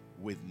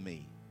with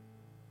me?"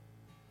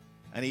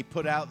 And he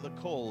put out the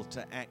call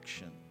to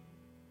action.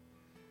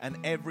 And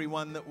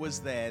everyone that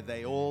was there,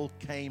 they all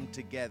came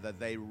together.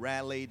 They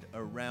rallied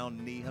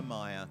around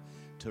Nehemiah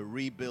to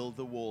rebuild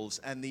the walls.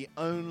 And the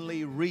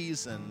only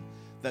reason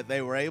that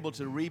they were able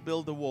to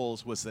rebuild the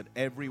walls was that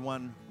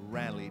everyone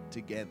rallied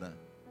together.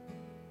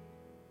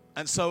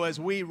 And so as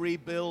we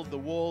rebuild the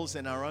walls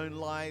in our own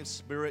lives,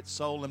 spirit,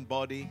 soul, and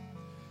body,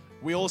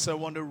 we also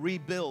want to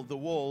rebuild the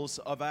walls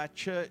of our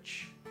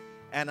church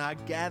and our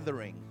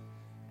gathering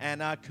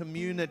and our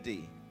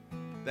community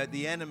that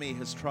the enemy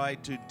has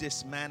tried to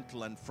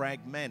dismantle and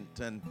fragment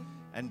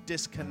and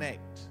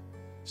disconnect,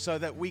 so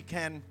that we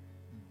can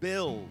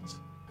build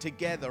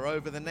together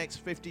over the next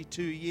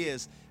 52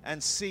 years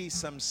and see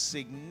some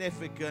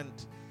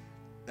significant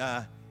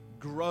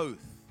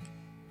growth.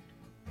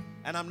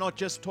 And I'm not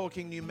just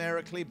talking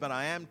numerically, but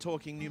I am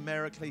talking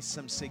numerically,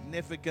 some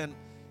significant,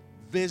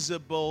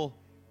 visible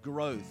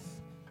growth.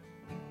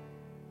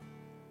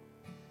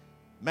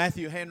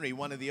 Matthew Henry,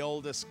 one of the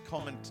oldest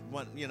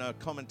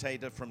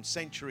commentator from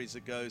centuries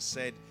ago,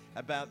 said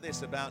about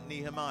this, about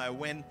Nehemiah.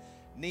 When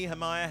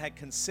Nehemiah had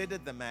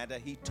considered the matter,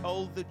 he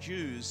told the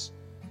Jews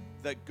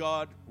that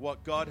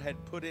what God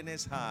had put in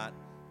his heart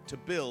to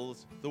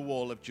build the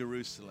wall of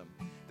Jerusalem.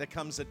 There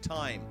comes a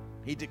time,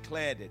 he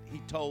declared it, he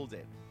told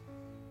it.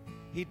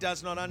 He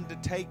does not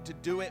undertake to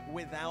do it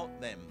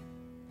without them.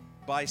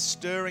 By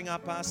stirring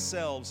up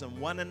ourselves and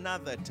one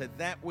another to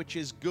that which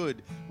is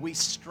good, we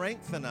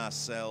strengthen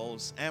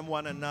ourselves and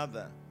one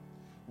another.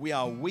 We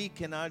are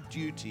weak in our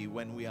duty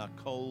when we are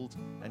cold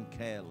and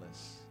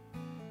careless.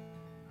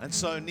 And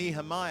so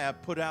Nehemiah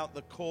put out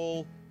the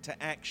call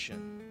to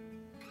action.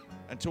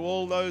 And to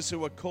all those who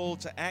were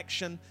called to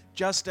action,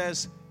 just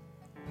as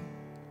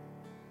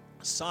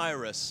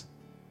Cyrus,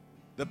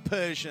 the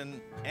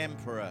Persian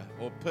emperor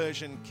or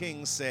Persian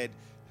king, said,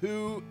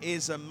 "Who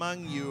is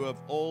among you of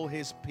all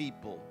his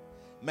people?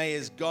 May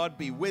his God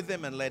be with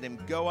him, and let him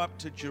go up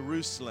to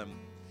Jerusalem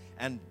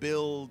and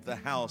build the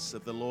house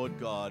of the Lord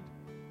God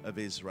of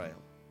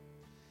Israel."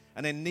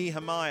 And in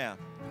Nehemiah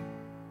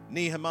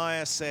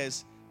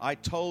says, "I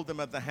told them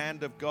of the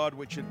hand of God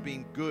which had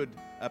been good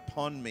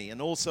upon me,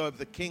 and also of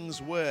the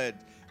king's word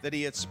that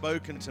he had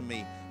spoken to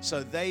me.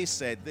 So they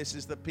said," this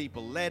is the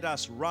people, "let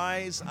us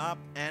rise up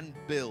and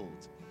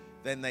build."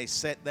 Then they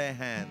set their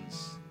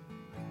hands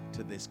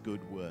to this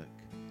good work.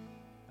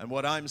 And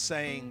what I'm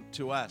saying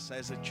to us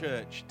as a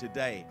church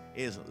today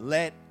is,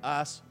 let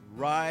us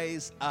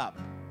rise up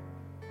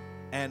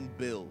and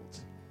build.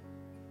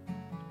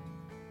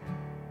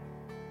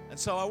 And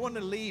so I want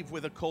to leave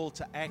with a call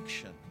to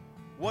action.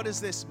 What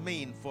does this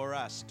mean for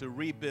us to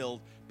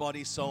rebuild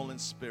body, soul, and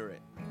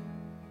spirit?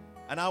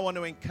 And I want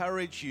to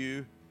encourage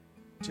you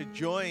to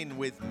join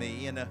with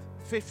me in a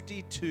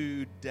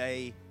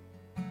 52-day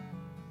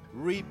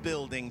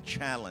rebuilding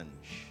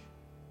challenge.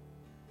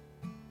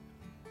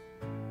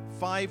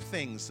 5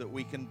 things that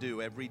we can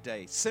do every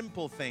day,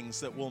 simple things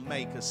that will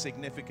make a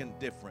significant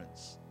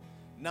difference.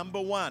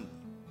 Number 1,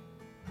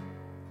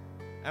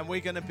 and we're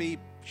going to be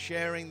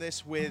sharing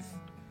this with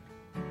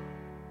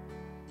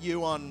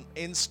you on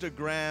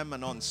Instagram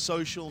and on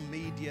social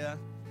media,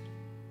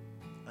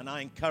 and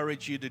I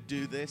encourage you to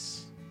do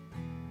this,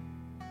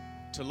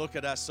 to look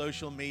at our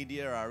social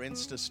media, our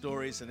Insta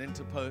stories and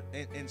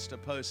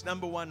Insta posts.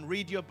 Number 1,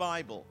 read your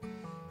Bible.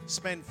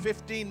 Spend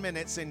 15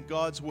 minutes in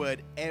God's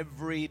Word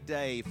every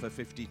day for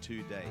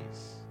 52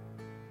 days.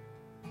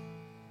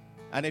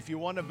 And if you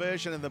want a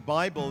version of the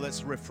Bible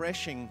that's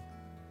refreshing,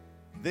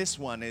 this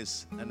one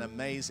is an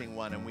amazing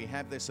one, and we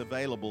have this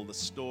available, the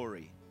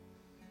story.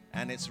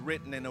 And it's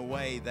written in a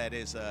way that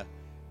is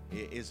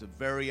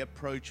very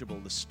approachable,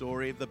 the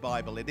story of the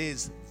Bible. It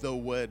is the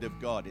Word of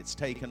God. It's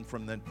taken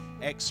from the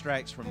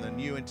extracts from the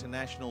New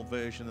International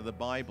Version of the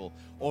Bible.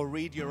 Or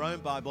read your own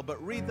Bible,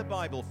 but read the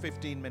Bible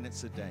 15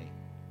 minutes a day.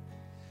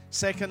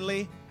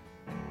 Secondly,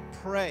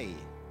 pray.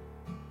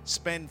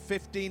 Spend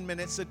 15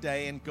 minutes a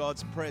day in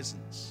God's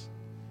presence.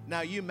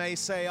 Now, you may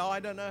say, I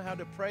don't know how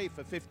to pray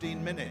for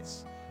 15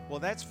 minutes. Well,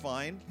 that's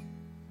fine.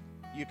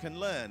 You can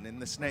learn in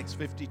this next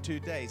 52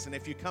 days. And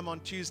if you come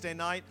on Tuesday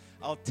night,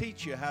 I'll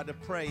teach you how to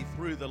pray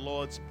through the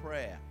Lord's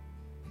Prayer.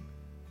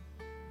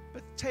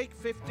 But take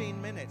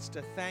 15 minutes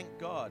to thank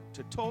God,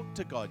 to talk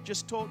to God.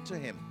 Just talk to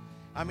Him.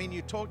 I mean,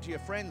 you talk to your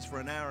friends for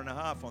an hour and a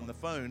half on the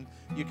phone.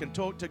 You can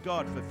talk to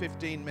God for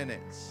 15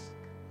 minutes.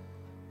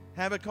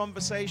 Have a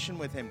conversation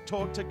with Him.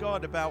 Talk to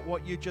God about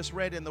what you just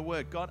read in the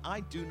Word. God, I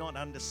do not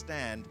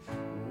understand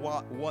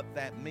what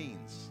that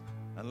means.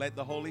 And let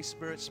the Holy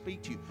Spirit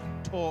speak to you.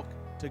 Talk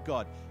to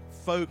God.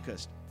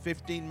 Focused.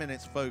 15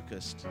 minutes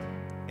focused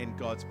in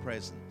God's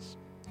presence.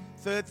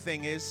 Third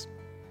thing is,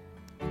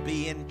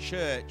 be in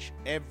church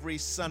every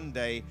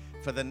Sunday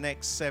for the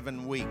next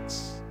 7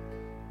 weeks.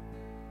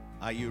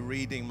 Are you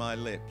reading my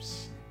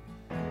lips?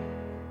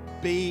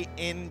 Be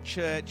in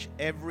church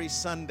every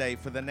Sunday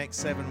for the next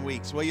 7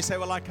 weeks. Well, you say,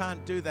 well, I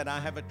can't do that. I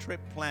have a trip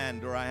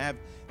planned, or I have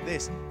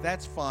this.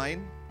 That's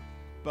fine.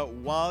 But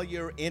while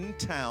you're in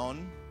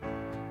town,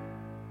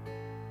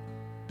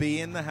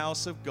 be in the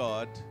house of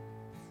God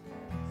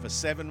for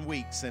 7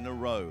 weeks in a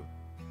row.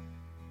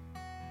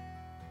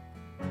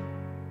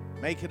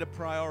 Make it a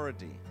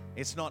priority.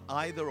 It's not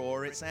either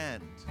or, it's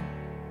and.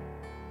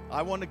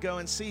 I want to go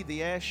and see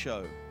the air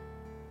show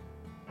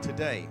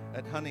today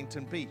at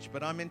Huntington Beach,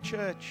 but I'm in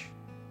church.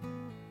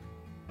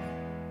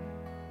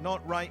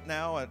 Not right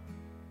now at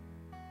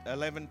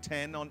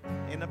 11:10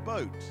 in a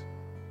boat.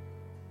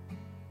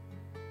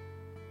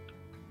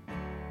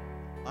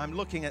 I'm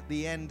looking at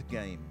the end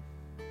game.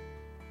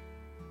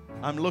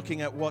 I'm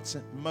looking at what's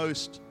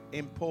most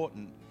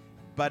important,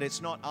 but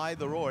it's not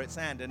either or, it's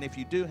and. And if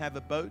you do have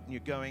a boat and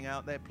you're going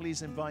out there,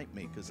 please invite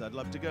me, because I'd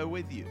love to go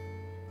with you.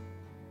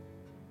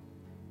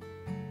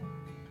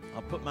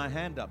 I'll put my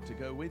hand up to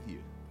go with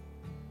you.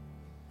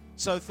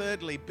 So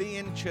thirdly, be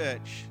in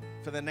church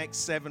for the next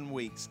 7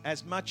 weeks,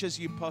 as much as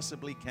you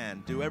possibly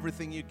can. Do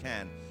everything you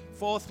can.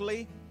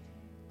 Fourthly,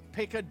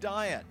 pick a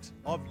diet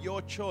of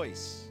your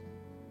choice.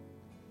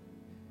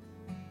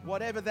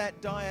 Whatever that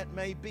diet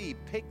may be,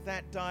 pick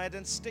that diet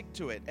and stick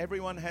to it.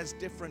 Everyone has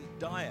different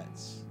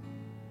diets.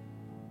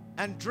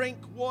 And drink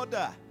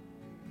water.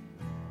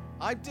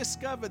 I've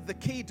discovered the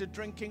key to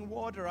drinking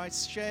water. I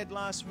shared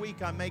last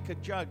week, I make a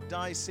jug.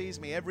 Di sees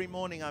me. Every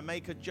morning I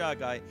make a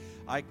jug.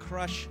 I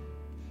crush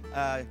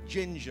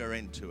ginger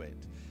into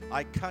it.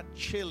 I cut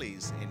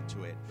chilies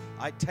into it.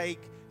 I take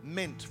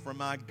mint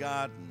from our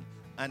garden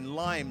and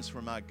limes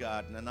from our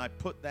garden, and I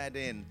put that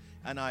in,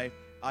 and I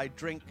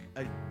drink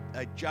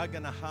a jug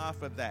and a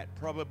half of that,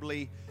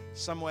 probably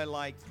somewhere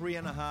like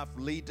 3.5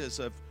 liters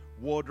of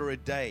water a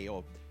day,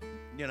 or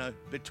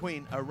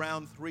between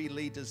around 3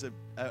 liters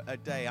a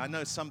day. I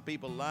know some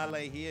people,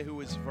 Lale here, who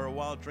was for a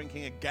while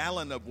drinking a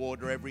gallon of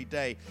water every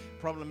day.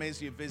 Problem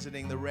is, you're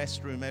visiting the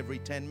restroom every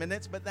 10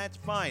 minutes, but that's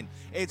fine.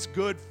 It's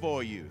good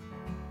for you.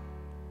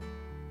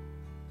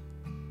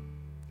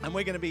 And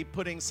we're going to be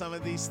putting some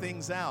of these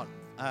things out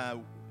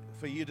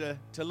for you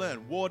to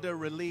learn. Water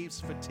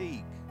relieves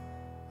fatigue.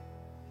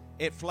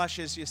 It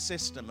flushes your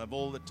system of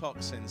all the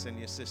toxins in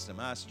your system.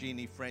 Ask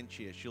Jeannie French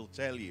here, she'll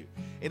tell you.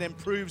 It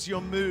improves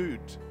your mood.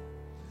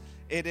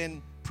 It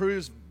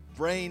improves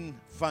brain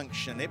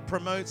function. It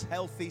promotes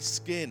healthy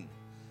skin.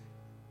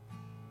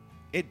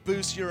 It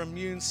boosts your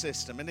immune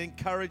system. It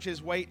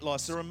encourages weight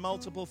loss. There are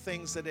multiple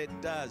things that it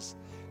does.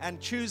 And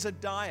choose a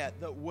diet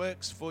that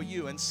works for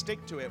you and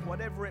stick to it,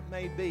 whatever it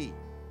may be.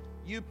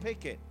 You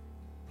pick it.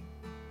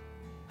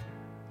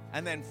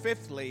 And then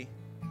fifthly,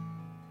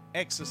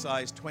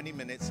 exercise 20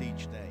 minutes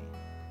each day.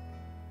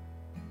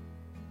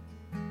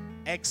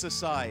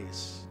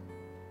 Exercise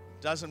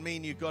doesn't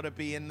mean you've got to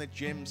be in the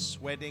gym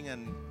sweating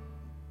and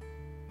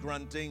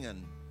grunting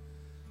and,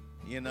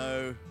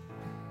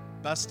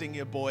 busting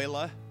your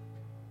boiler.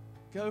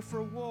 Go for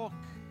a walk.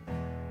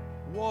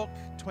 Walk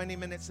 20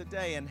 minutes a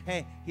day. And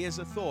hey, here's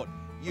a thought.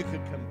 You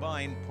could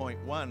combine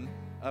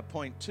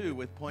point 2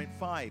 with point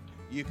 5.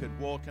 you could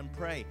walk and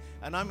pray.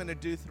 And I'm going to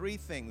do 3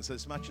 things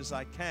as much as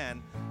I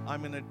can.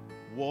 I'm going to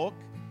walk,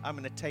 I'm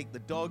going to take the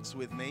dogs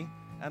with me,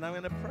 and I'm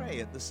going to pray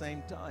at the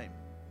same time.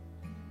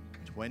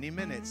 20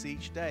 minutes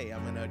each day.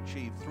 I'm going to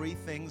achieve 3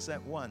 things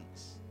at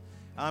once.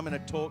 I'm going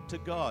to talk to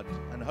God,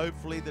 and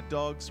hopefully the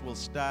dogs will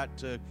start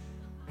to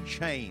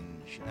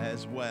change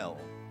as well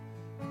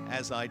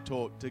as I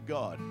talk to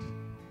God.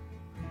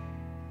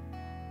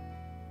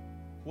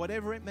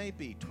 Whatever it may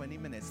be, 20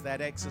 minutes, that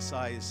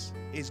exercise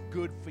is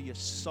good for your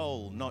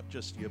soul, not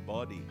just your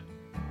body.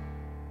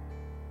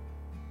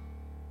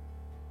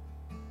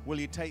 Will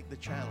you take the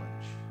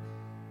challenge?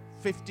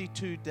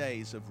 52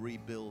 days of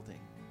rebuilding.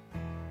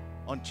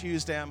 On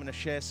Tuesday, I'm going to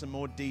share some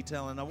more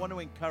detail, and I want to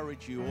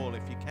encourage you all,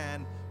 if you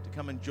can, to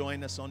come and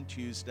join us on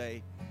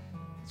Tuesday.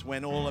 It's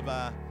when all of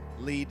our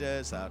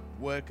leaders, our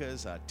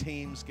workers, our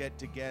teams get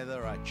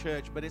together, our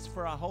church, but it's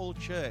for our whole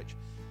church.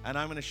 And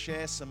I'm going to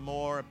share some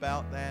more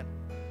about that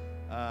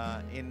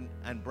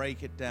and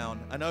break it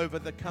down. And over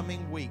the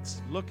coming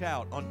weeks, look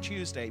out on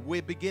Tuesday.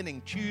 We're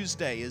beginning.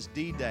 Tuesday is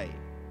D-Day.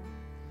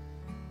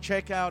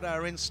 Check out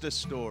our Insta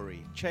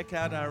story. Check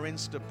out our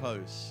Insta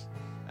posts.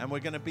 And we're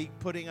going to be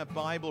putting a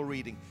Bible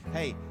reading.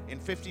 Hey, in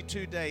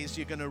 52 days,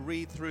 you're going to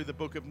read through the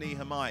book of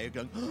Nehemiah. You're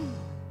going, oh,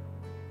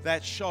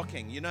 that's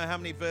shocking. You know how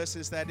many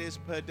verses that is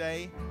per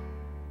day?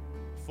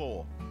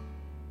 4.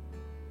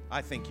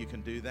 I think you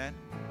can do that.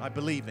 I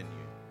believe in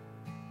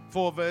you.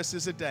 4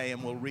 verses a day,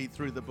 and we'll read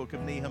through the book of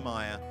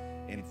Nehemiah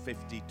in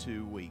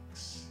 52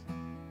 weeks,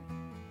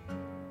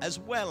 as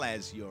well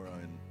as your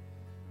own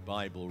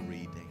Bible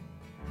reading.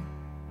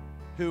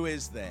 Who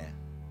is there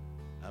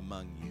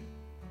among you?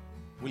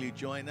 Will you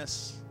join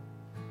us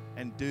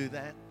and do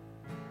that?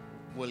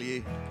 Will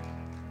you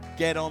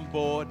get on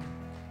board?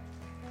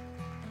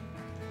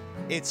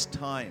 It's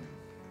time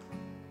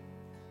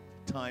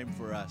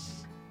for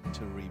us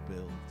to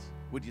rebuild.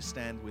 Would you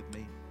stand with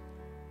me?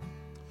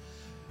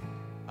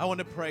 I want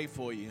to pray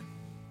for you.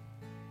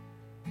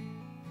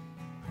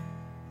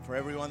 For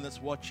everyone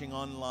that's watching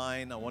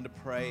online, I want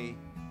to pray.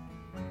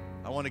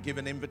 I want to give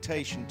an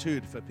invitation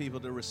too for people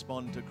to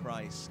respond to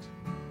Christ.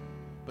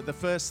 But the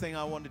first thing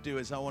I want to do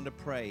is I want to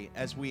pray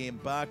as we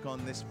embark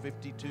on this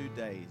 52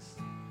 days.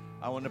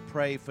 I want to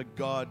pray for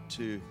God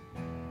to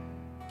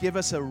give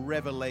us a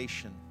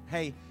revelation.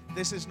 Hey,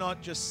 this is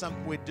not just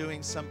we're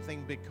doing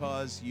something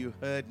because you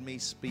heard me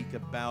speak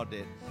about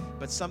it,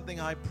 but something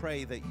I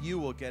pray that you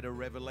will get a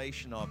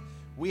revelation of.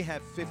 We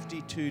have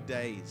 52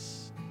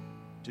 days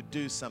to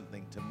do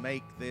something to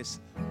make this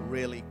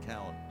really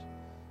count.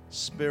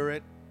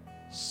 Spirit,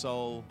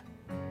 soul,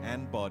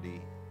 and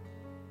body.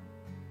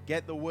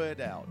 Get the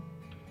word out.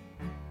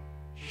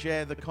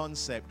 Share the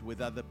concept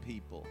with other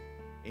people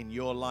in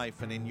your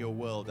life and in your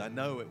world. I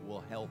know it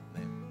will help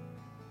them.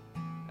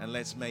 And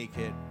let's make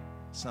it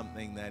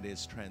something that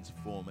is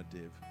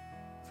transformative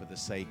for the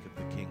sake of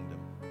the kingdom.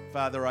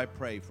 Father, I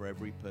pray for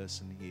every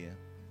person here.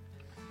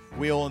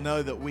 We all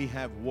know that we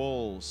have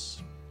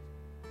walls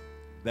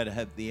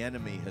that the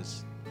enemy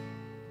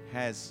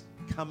has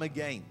come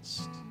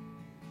against.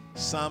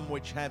 Some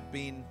which have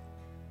been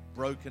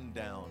broken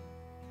down.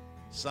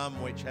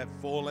 Some which have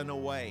fallen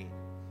away.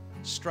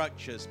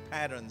 Structures,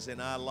 patterns in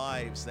our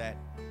lives that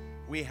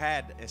we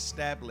had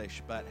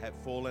established but have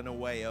fallen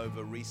away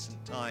over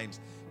recent times.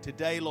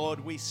 Today,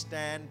 Lord, we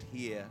stand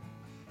here.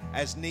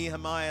 As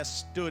Nehemiah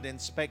stood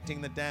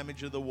inspecting the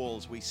damage of the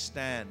walls, we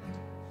stand.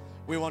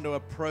 We want to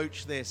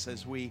approach this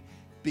as we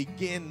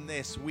begin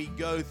this. We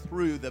go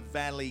through the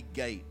valley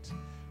gate.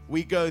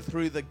 We go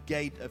through the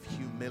gate of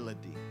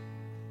humility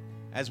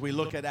as we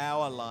look at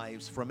our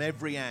lives from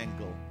every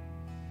angle.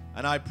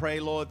 And I pray,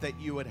 Lord, that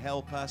you would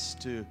help us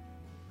to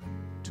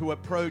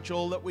approach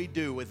all that we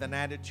do with an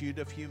attitude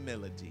of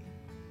humility.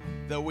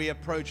 That we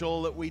approach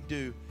all that we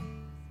do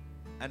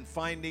and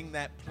finding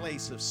that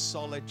place of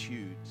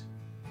solitude.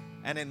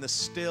 And in the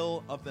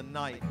still of the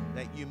night,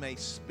 that you may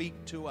speak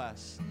to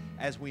us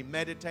as we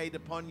meditate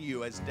upon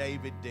you, as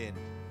David did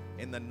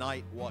in the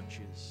night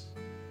watches.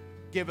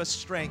 Give us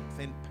strength,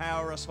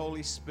 empower us,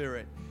 Holy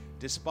Spirit,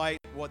 despite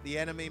what the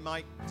enemy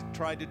might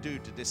try to do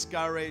to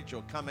discourage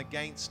or come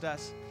against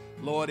us.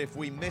 Lord, if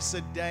we miss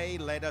a day,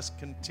 let us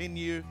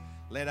continue.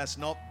 Let us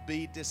not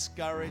be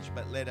discouraged,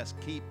 but let us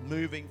keep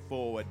moving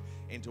forward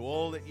into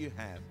all that you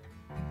have.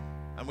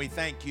 And we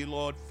thank you,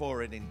 Lord,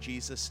 for it in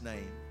Jesus'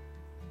 name.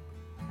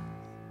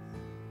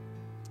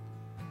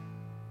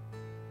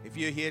 If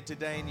you're here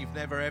today and you've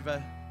never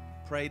ever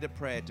prayed a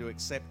prayer to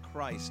accept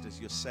Christ as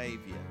your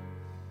Savior,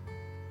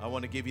 I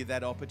want to give you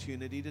that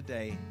opportunity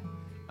today.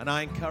 And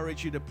I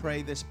encourage you to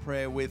pray this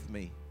prayer with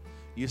me.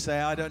 You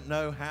say, I don't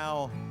know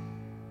how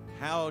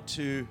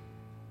to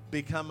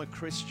become a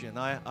Christian.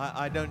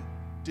 I don't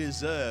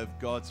deserve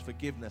God's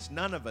forgiveness.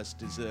 None of us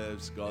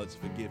deserves God's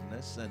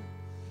forgiveness. And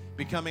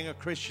becoming a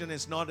Christian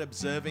is not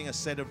observing a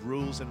set of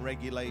rules and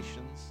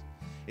regulations.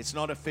 It's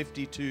not a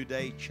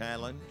 52-day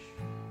challenge.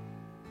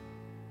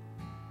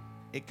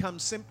 It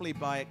comes simply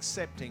by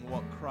accepting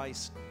what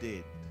Christ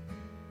did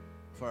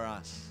for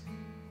us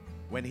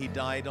when he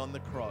died on the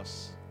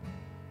cross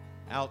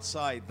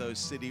outside those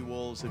city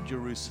walls of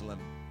Jerusalem.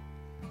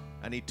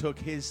 And he took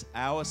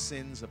our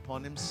sins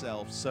upon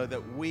himself so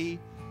that we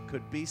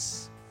could be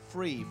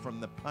free from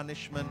the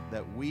punishment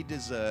that we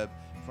deserve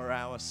for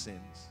our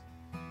sins.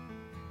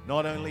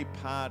 Not only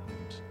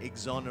pardoned,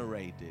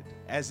 exonerated,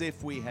 as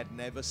if we had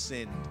never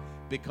sinned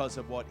because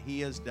of what he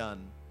has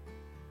done.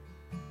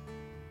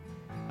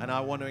 And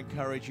I want to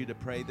encourage you to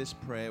pray this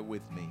prayer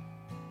with me.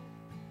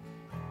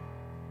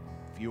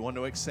 If you want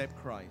to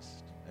accept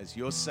Christ as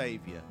your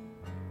Savior,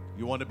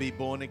 you want to be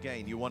born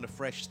again, you want a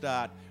fresh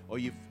start, or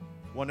you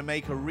want to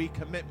make a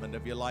recommitment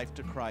of your life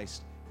to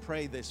Christ,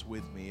 pray this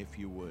with me if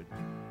you would.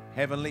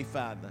 Heavenly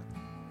Father,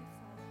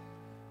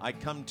 I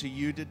come to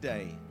you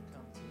today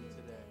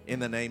in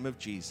the name of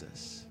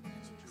Jesus.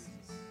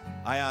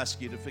 I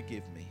ask you to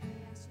forgive me.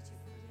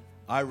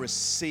 I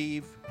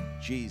receive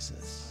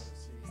Jesus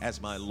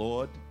as my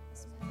Lord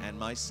and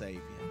my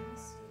Savior.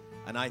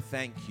 And I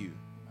thank you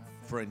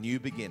for a new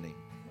beginning,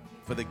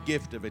 for the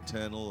gift of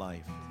eternal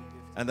life,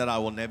 and that I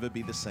will never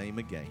be the same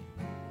again.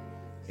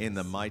 In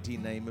the mighty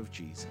name of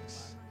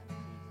Jesus.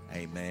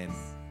 Amen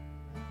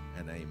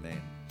and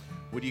amen.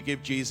 Would you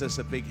give Jesus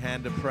a big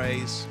hand of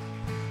praise?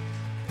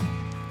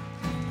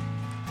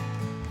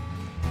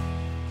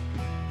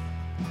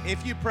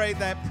 If you prayed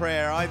that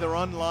prayer either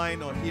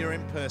online or here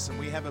in person,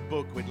 we have a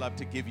book we'd love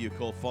to give you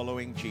called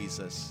Following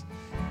Jesus.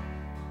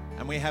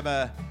 And we have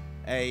a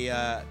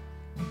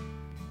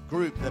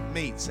group that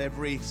meets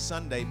every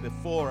Sunday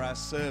before our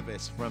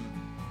service from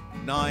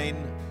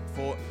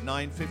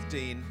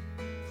 9:15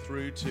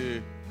 through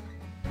to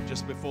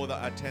just before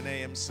our 10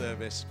 a.m.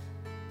 service,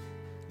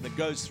 that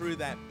goes through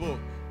that book,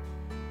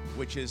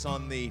 which is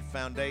on the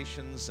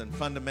foundations and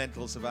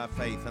fundamentals of our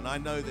faith. And I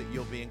know that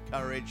you'll be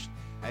encouraged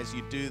as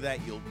you do that.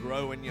 You'll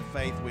grow in your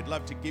faith. We'd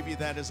love to give you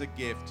that as a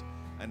gift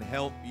and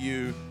help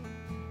you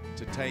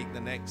to take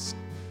the next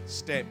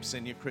steps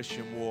in your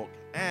Christian walk.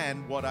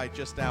 And what I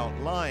just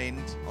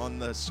outlined on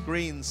the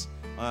screens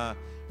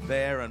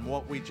there, and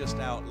what we just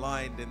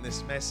outlined in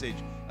this message,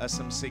 are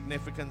some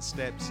significant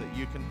steps that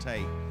you can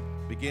take.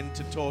 Begin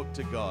to talk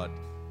to God.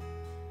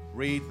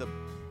 Read the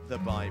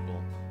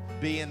Bible.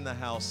 Be in the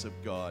house of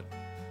God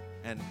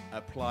and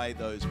apply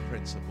those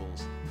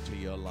principles to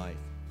your life.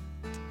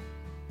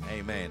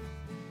 Amen.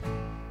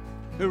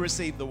 Who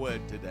received the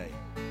word today?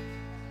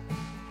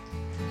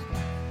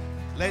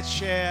 Let's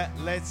share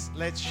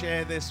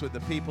this with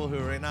the people who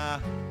are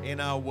in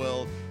our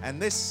world.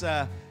 And this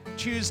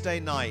Tuesday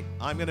night,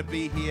 I'm going to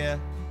be here,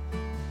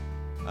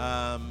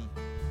 and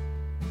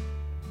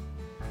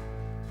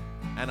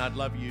I'd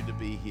love you to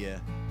be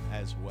here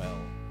as well.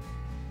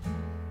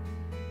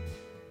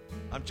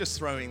 I'm just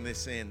throwing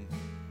this in,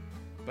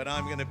 but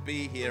I'm going to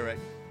be here at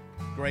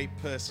great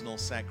personal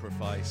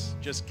sacrifice.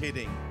 Just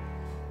kidding.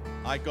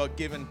 I got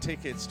given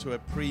tickets to a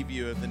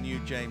preview of the new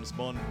James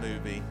Bond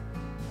movie,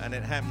 and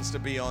it happens to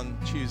be on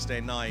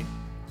Tuesday night.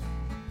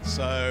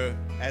 So,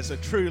 as a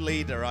true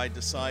leader, I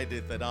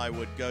decided that I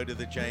would go to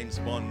the James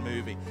Bond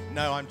movie.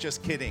 No, I'm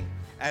just kidding.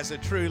 As a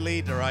true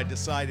leader, I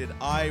decided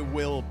I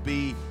will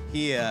be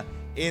here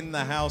in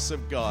the house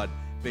of God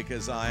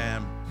because I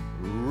am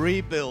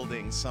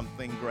rebuilding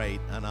something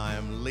great, and I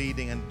am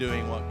leading and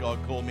doing what God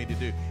called me to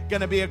do.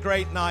 Going to be a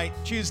great night,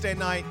 Tuesday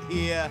night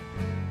here.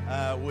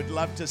 Would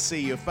love to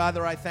see you.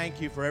 Father, I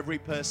thank you for every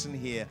person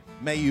here.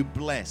 May you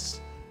bless,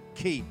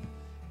 keep,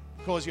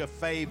 cause your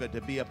favor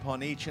to be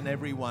upon each and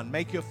every one.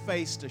 Make your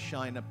face to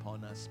shine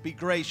upon us. Be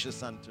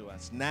gracious unto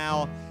us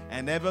now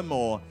and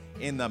evermore.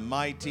 In the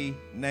mighty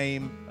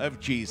name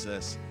of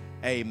Jesus.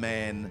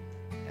 Amen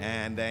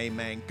and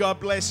amen. God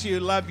bless you.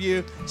 Love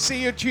you.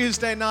 See you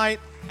Tuesday night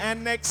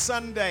and next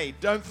Sunday.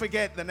 Don't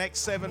forget the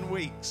next 7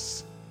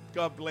 weeks.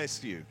 God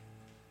bless you.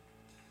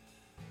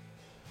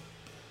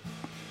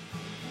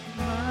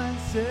 Mine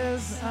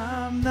says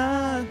I'm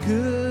not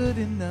good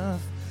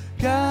enough.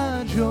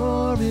 God,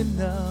 you're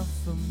enough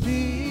for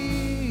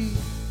me.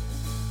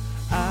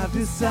 I've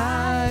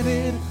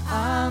decided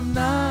I'm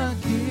not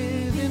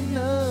giving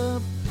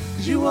up.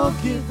 'Cause you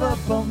won't give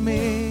up on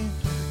me.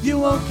 You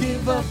won't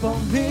give up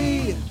on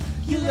me.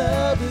 Your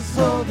love is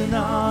holding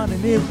on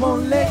and it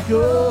won't let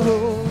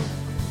go.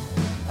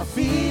 I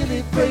feel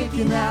it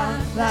breaking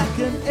out like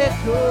an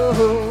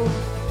echo.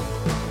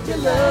 Your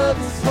love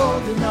is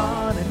holding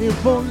on and it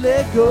won't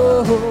let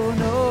go.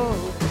 No,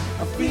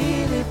 I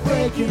feel it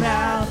breaking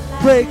out,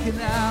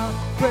 breaking out,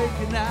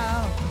 breaking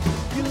out.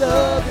 Your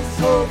love is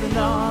holding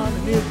on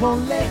and it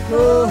won't let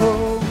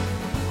go.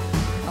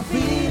 I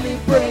feel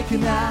it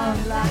breaking out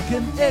like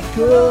an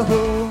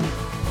echo.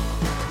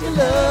 Your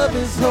love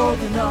is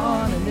holding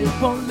on and it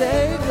won't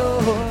let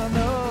go.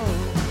 No,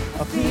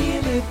 I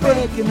feel it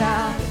breaking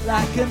out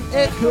like an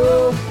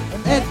echo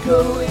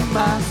in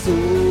my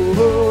soul.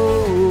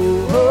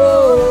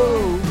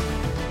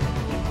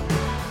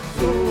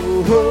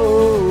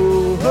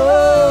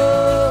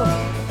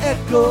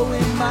 Echo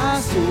in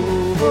my soul.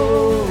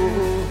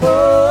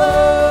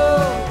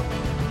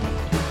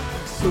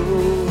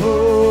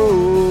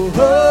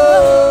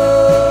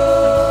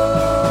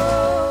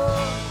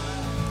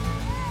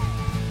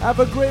 I Have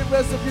a great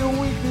rest of your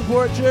week,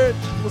 Newport Church.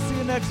 We'll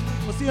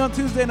see you on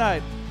Tuesday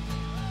night.